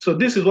 So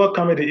this is what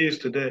comedy is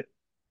today.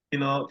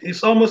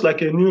 It's almost like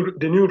the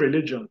new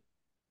religion.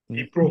 Mm-hmm.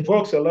 It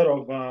provokes a lot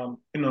of,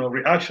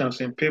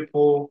 reactions in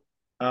people,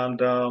 and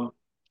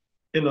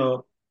you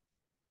know,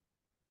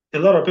 a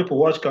lot of people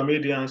watch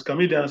comedians.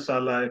 Comedians are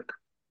like,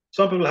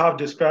 some people have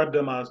described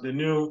them as the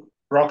new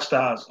rock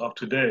stars of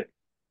today.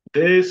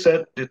 They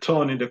set the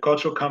tone in the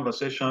cultural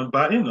conversation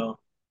by,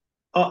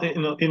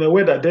 in a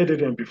way that they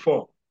didn't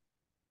before.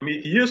 I mean,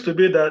 it used to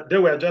be that they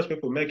were just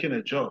people making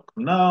a joke.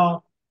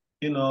 Now,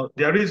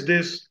 there is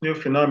this new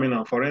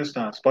phenomenon, for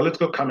instance,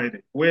 political comedy,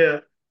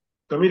 where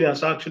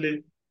comedians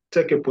actually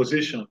take a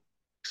position,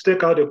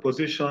 stake out a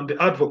position, they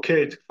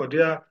advocate for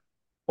their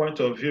point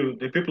of view,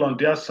 the people on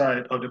their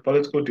side of the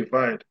political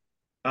divide.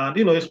 And,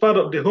 it's part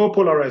of the whole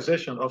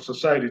polarization of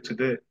society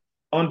today,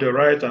 on the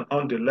right and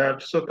on the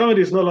left. So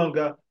comedy is no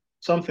longer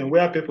something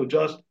where people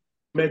just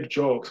make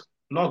jokes,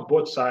 not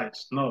both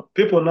sides. No,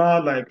 people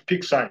now like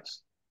pick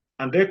sides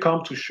and they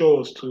come to a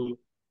show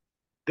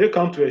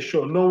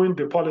knowing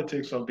the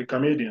politics of the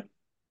comedian.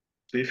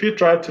 So if you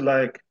try to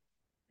like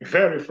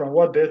vary from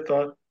what they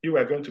thought you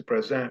were going to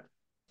present,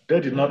 they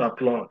did not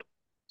applaud.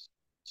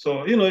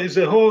 So, it's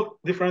a whole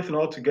different thing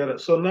altogether.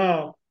 So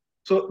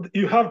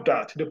you have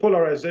that, the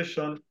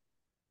polarization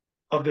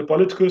of the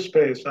political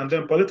space, and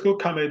then political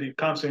comedy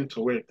comes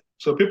into it.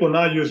 So people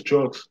now use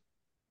jokes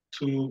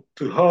to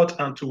hurt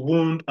and to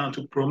wound and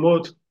to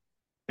promote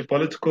a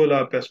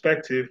political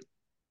perspective.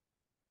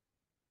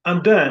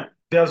 And then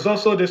there's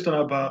also this thing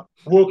about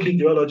woke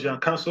ideology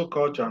and cancel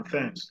culture and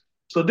things.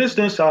 So these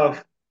things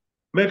have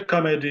made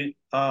comedy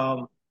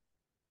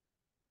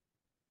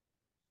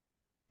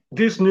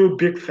this new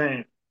big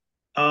thing.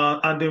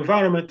 And the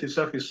environment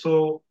itself is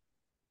so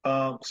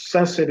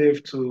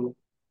sensitive to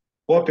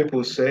what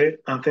people say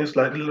and things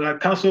like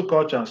cancel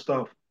culture and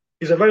stuff.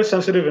 It's a very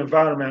sensitive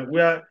environment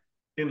where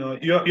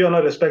you're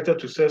not expected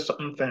to say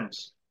certain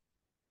things.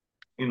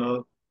 You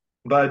know,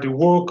 by the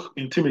woke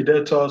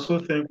intimidators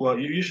who think, well,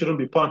 you shouldn't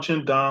be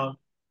punching down.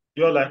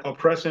 You're like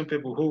oppressing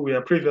people who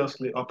were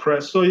previously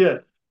oppressed. So yeah,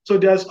 so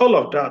there's all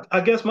of that.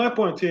 I guess my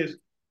point is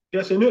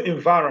there's a new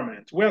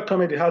environment where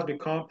comedy has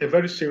become a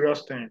very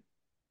serious thing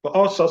for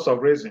all sorts of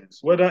reasons,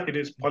 whether it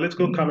is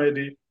political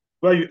comedy,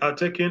 where you are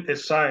taking a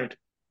side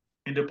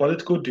in the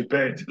political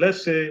debate.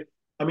 Let's say,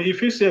 I mean,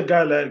 if you see a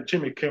guy like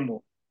Jimmy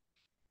Kimmel,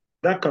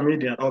 that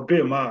comedian, or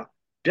Bill Maher,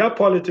 their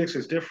politics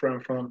is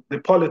different from the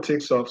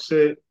politics of,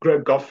 say,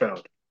 Greg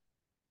Gutfeld.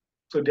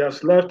 So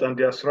there's left and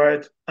there's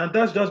right, and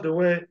that's just the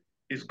way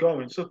it's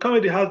going. So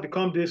comedy has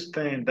become this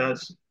thing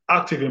that's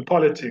active in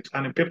politics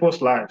and in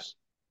people's lives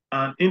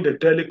and in the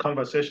daily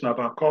conversation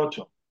about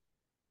culture.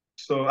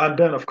 So, and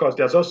then of course,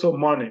 there's also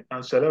money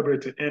and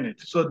celebrity in it.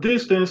 So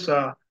these things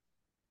are,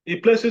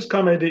 it places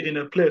comedy in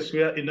a place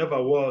where it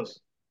never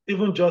was,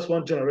 even just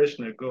one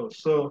generation ago.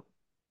 So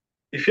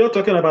if you're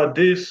talking about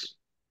these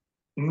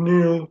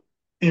new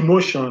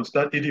emotions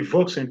that it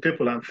evokes in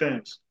people and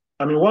things,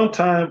 I mean, one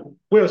time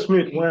Will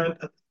Smith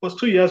went, it was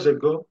 2 years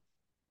ago,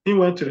 he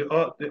went to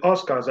the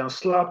Oscars and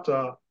slapped,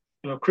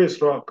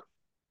 Chris Rock.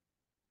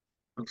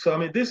 So I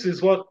mean, this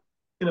is what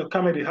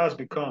comedy has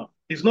become.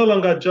 It's no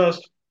longer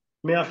just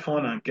mere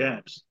fun and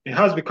games. It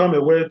has become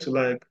a way to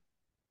like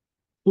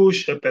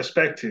push a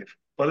perspective,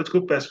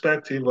 political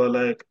perspective, or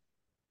like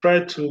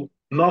try to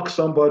knock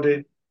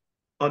somebody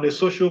on a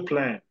social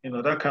plane,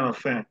 that kind of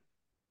thing.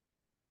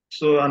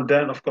 So, and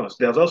then of course,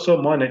 there's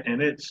also money in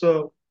it.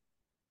 So,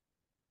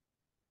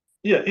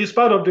 yeah, it's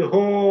part of the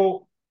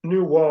whole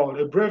new world,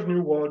 a brave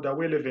new world that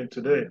we live in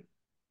today.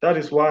 That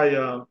is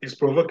why it's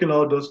provoking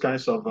all those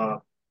kinds of,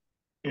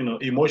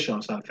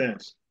 emotions and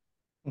things.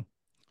 I mean,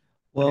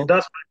 Well,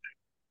 that's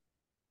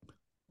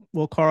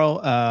Well, Carl,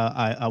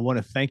 I want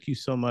to thank you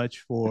so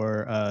much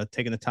for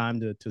taking the time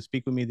to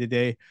speak with me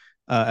today.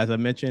 As I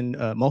mentioned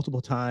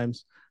multiple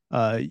times,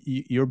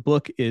 your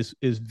book is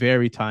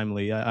very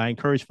timely. I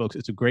encourage folks;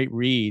 it's a great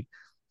read,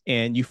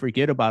 and you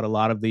forget about a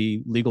lot of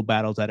the legal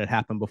battles that had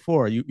happened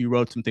before. You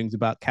wrote some things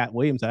about Cat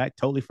Williams that I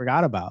totally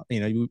forgot about.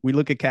 We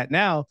look at Cat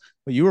now,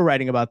 but you were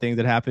writing about things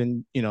that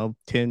happened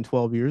 10,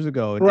 12 years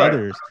ago, and right.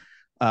 others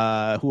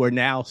who are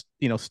now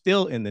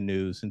still in the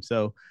news. And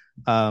so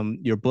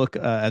your book,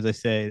 as I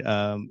said,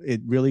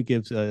 it really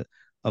gives a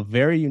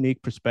very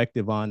unique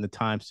perspective on the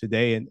times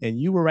today. And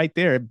you were right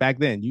there back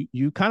then.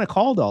 You kind of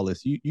called all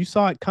this. You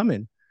saw it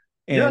coming,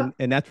 Yeah,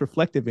 and that's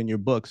reflective in your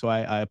book. So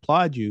I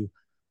applaud you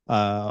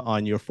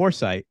on your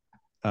foresight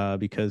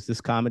because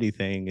this comedy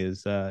thing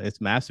is it's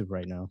massive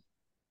right now.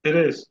 it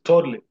is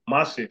totally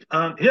massive.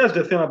 And here's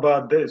the thing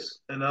about this,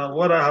 and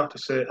what I have to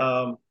say.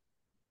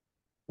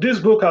 This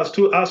book has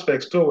two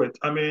aspects to it.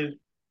 I mean,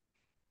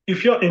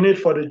 if you're in it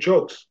for the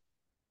jokes,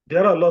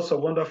 there are lots of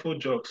wonderful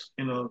jokes,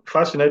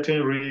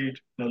 fascinating read,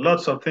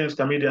 lots of things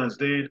comedians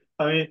did.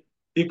 I mean,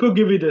 it could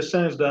give you the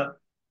sense that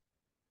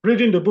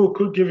reading the book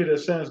could give you the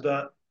sense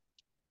that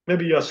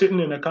maybe you're sitting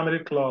in a comedy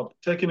club,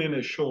 taking in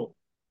a show,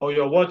 or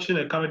you're watching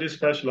a comedy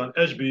special on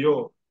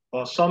HBO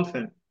or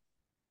something.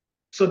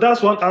 So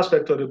that's one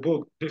aspect of the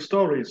book, the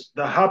stories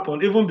that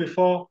happen even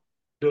before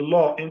the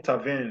law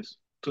intervenes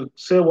to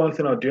say one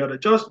thing or the other,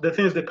 just the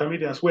things the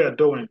comedians were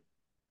doing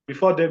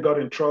before they got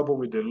in trouble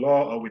with the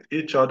law or with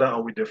each other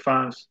or with the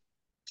fans.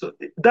 So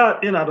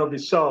that in and of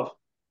itself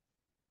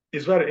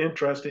is very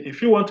interesting.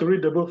 If you want to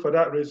read the book for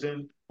that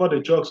reason, for the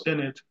jokes in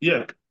it,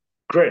 yeah,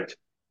 great.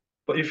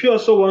 But if you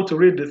also want to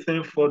read the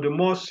thing for the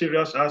more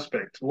serious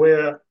aspect,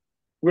 where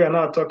we are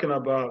now talking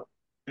about,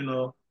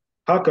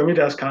 how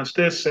comedians can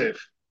stay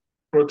safe,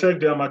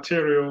 protect their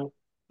material,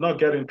 not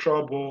get in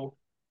trouble,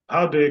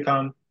 how they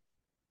can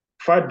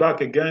fight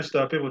back against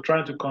people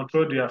trying to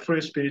control their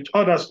free speech,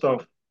 all that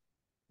stuff.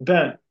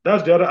 Then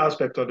that's the other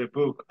aspect of the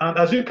book. And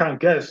as you can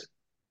guess,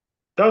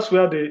 that's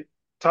where the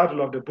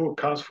title of the book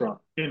comes from.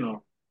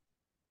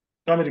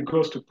 Comedy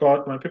goes to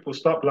court when people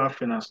stop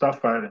laughing and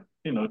start fighting.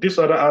 This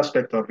other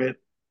aspect of it,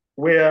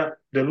 where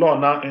the law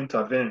now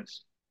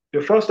intervenes.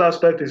 The first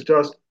aspect is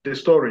just the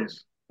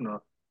stories.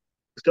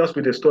 It's just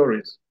with the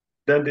stories.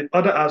 Then the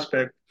other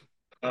aspect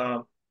uh,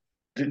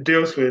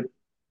 deals with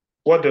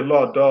what the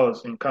law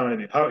does in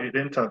comedy, how it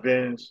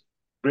intervenes,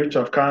 breach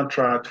of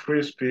contract,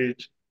 free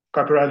speech,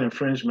 copyright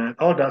infringement,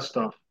 all that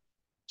stuff.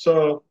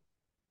 So,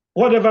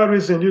 whatever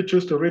reason you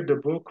choose to read the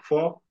book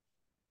for,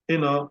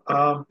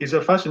 it's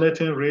a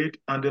fascinating read,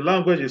 and the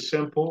language is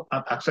simple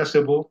and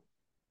accessible.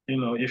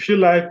 If you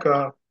like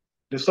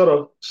the sort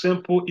of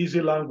simple,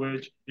 easy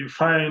language you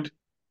find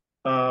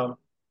um,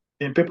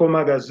 in People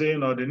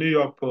Magazine or the New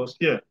York Post,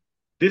 yeah,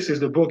 this is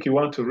the book you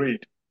want to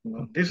read.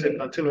 This is a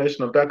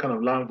continuation of that kind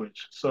of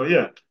language. So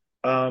yeah,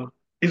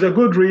 it's a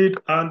good read,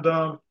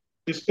 and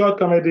it's called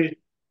Comedy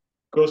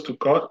Goes to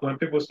Court when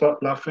people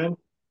start laughing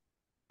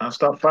and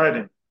start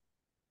fighting.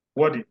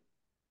 What?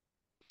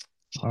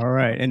 All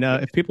right. And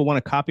if people want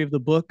a copy of the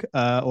book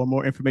or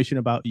more information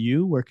about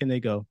you, where can they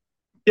go?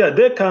 Yeah,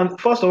 they can.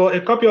 First of all, a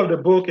copy of the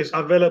book is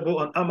available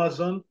on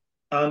Amazon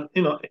and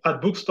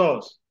at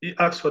bookstores. You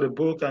ask for the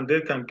book, and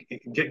they can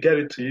get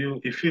it to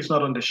you if it's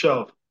not on the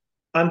shelf.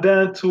 And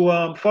then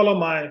to follow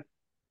my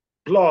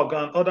blog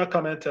and other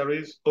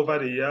commentaries over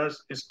the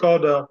years, it's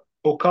called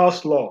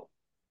Okal's Law.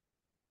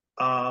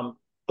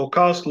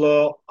 Okal's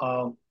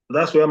Law.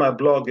 That's where my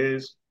blog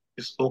is.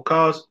 It's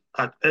Okal's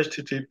at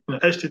http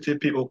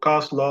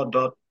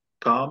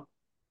okalslaw.com,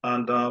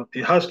 and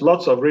it has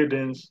lots of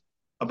readings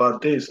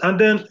about this. And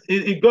then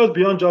it goes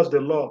beyond just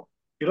the law.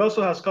 It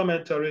also has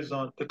commentaries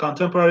on the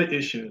contemporary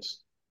issues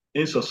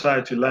in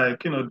society,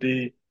 like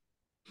the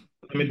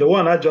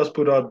one I just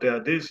put out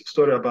there. This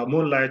story about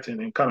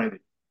moonlighting in comedy.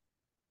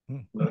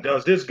 There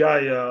was this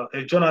guy,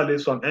 a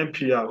journalist from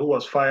NPR, who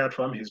was fired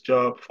from his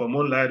job for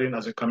moonlighting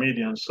as a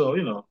comedian.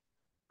 So,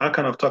 I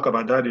kind of talk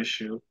about that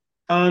issue.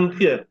 And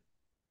yeah,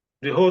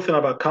 the whole thing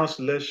about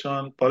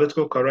cancellation,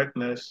 political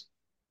correctness,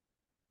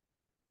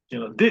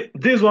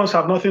 these ones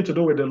have nothing to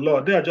do with the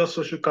law. They are just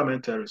social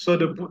commentary. So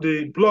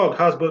the blog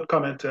has both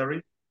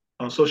commentary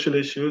on social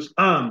issues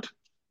and,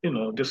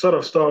 the sort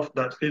of stuff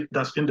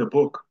that's in the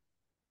book.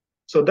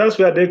 So that's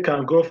where they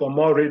can go for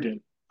more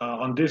reading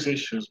on these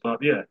issues.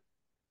 But yeah,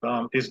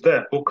 it's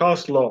there.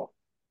 Okal's Law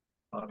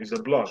is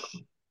a blog.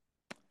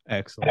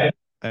 Excellent.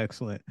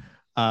 Excellent.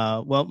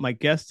 Well, my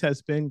guest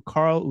has been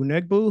Carl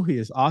Unegbu. He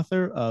is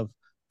author of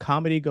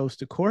Comedy Goes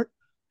to Court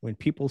When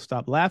People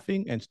Stop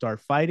Laughing and Start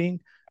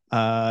Fighting.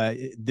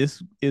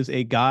 This is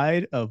a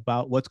guide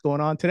about what's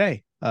going on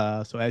today.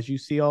 So as you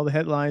see all the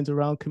headlines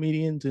around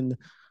comedians and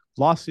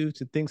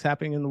lawsuits and things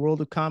happening in the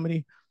world of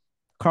comedy,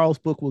 Carl's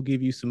book will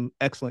give you some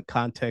excellent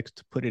context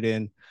to put it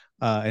in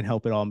and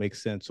help it all make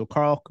sense. So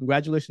Carl,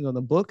 congratulations on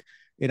the book.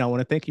 And I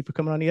want to thank you for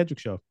coming on the Edric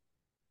Show.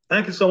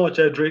 Thank you so much,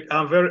 Edric.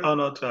 I'm very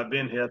honored to have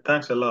been here.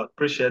 Thanks a lot.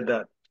 Appreciate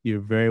that. You're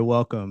very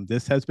welcome.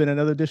 This has been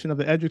another edition of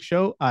the Edric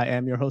Show. I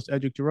am your host,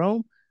 Edric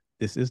Jerome.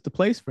 This is the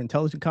place for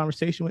intelligent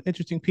conversation with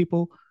interesting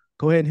people.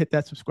 Go ahead and hit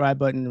that subscribe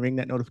button, ring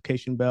that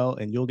notification bell,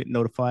 and you'll get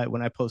notified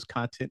when I post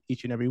content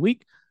each and every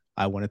week.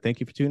 I want to thank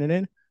you for tuning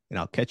in, and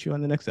I'll catch you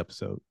on the next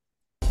episode.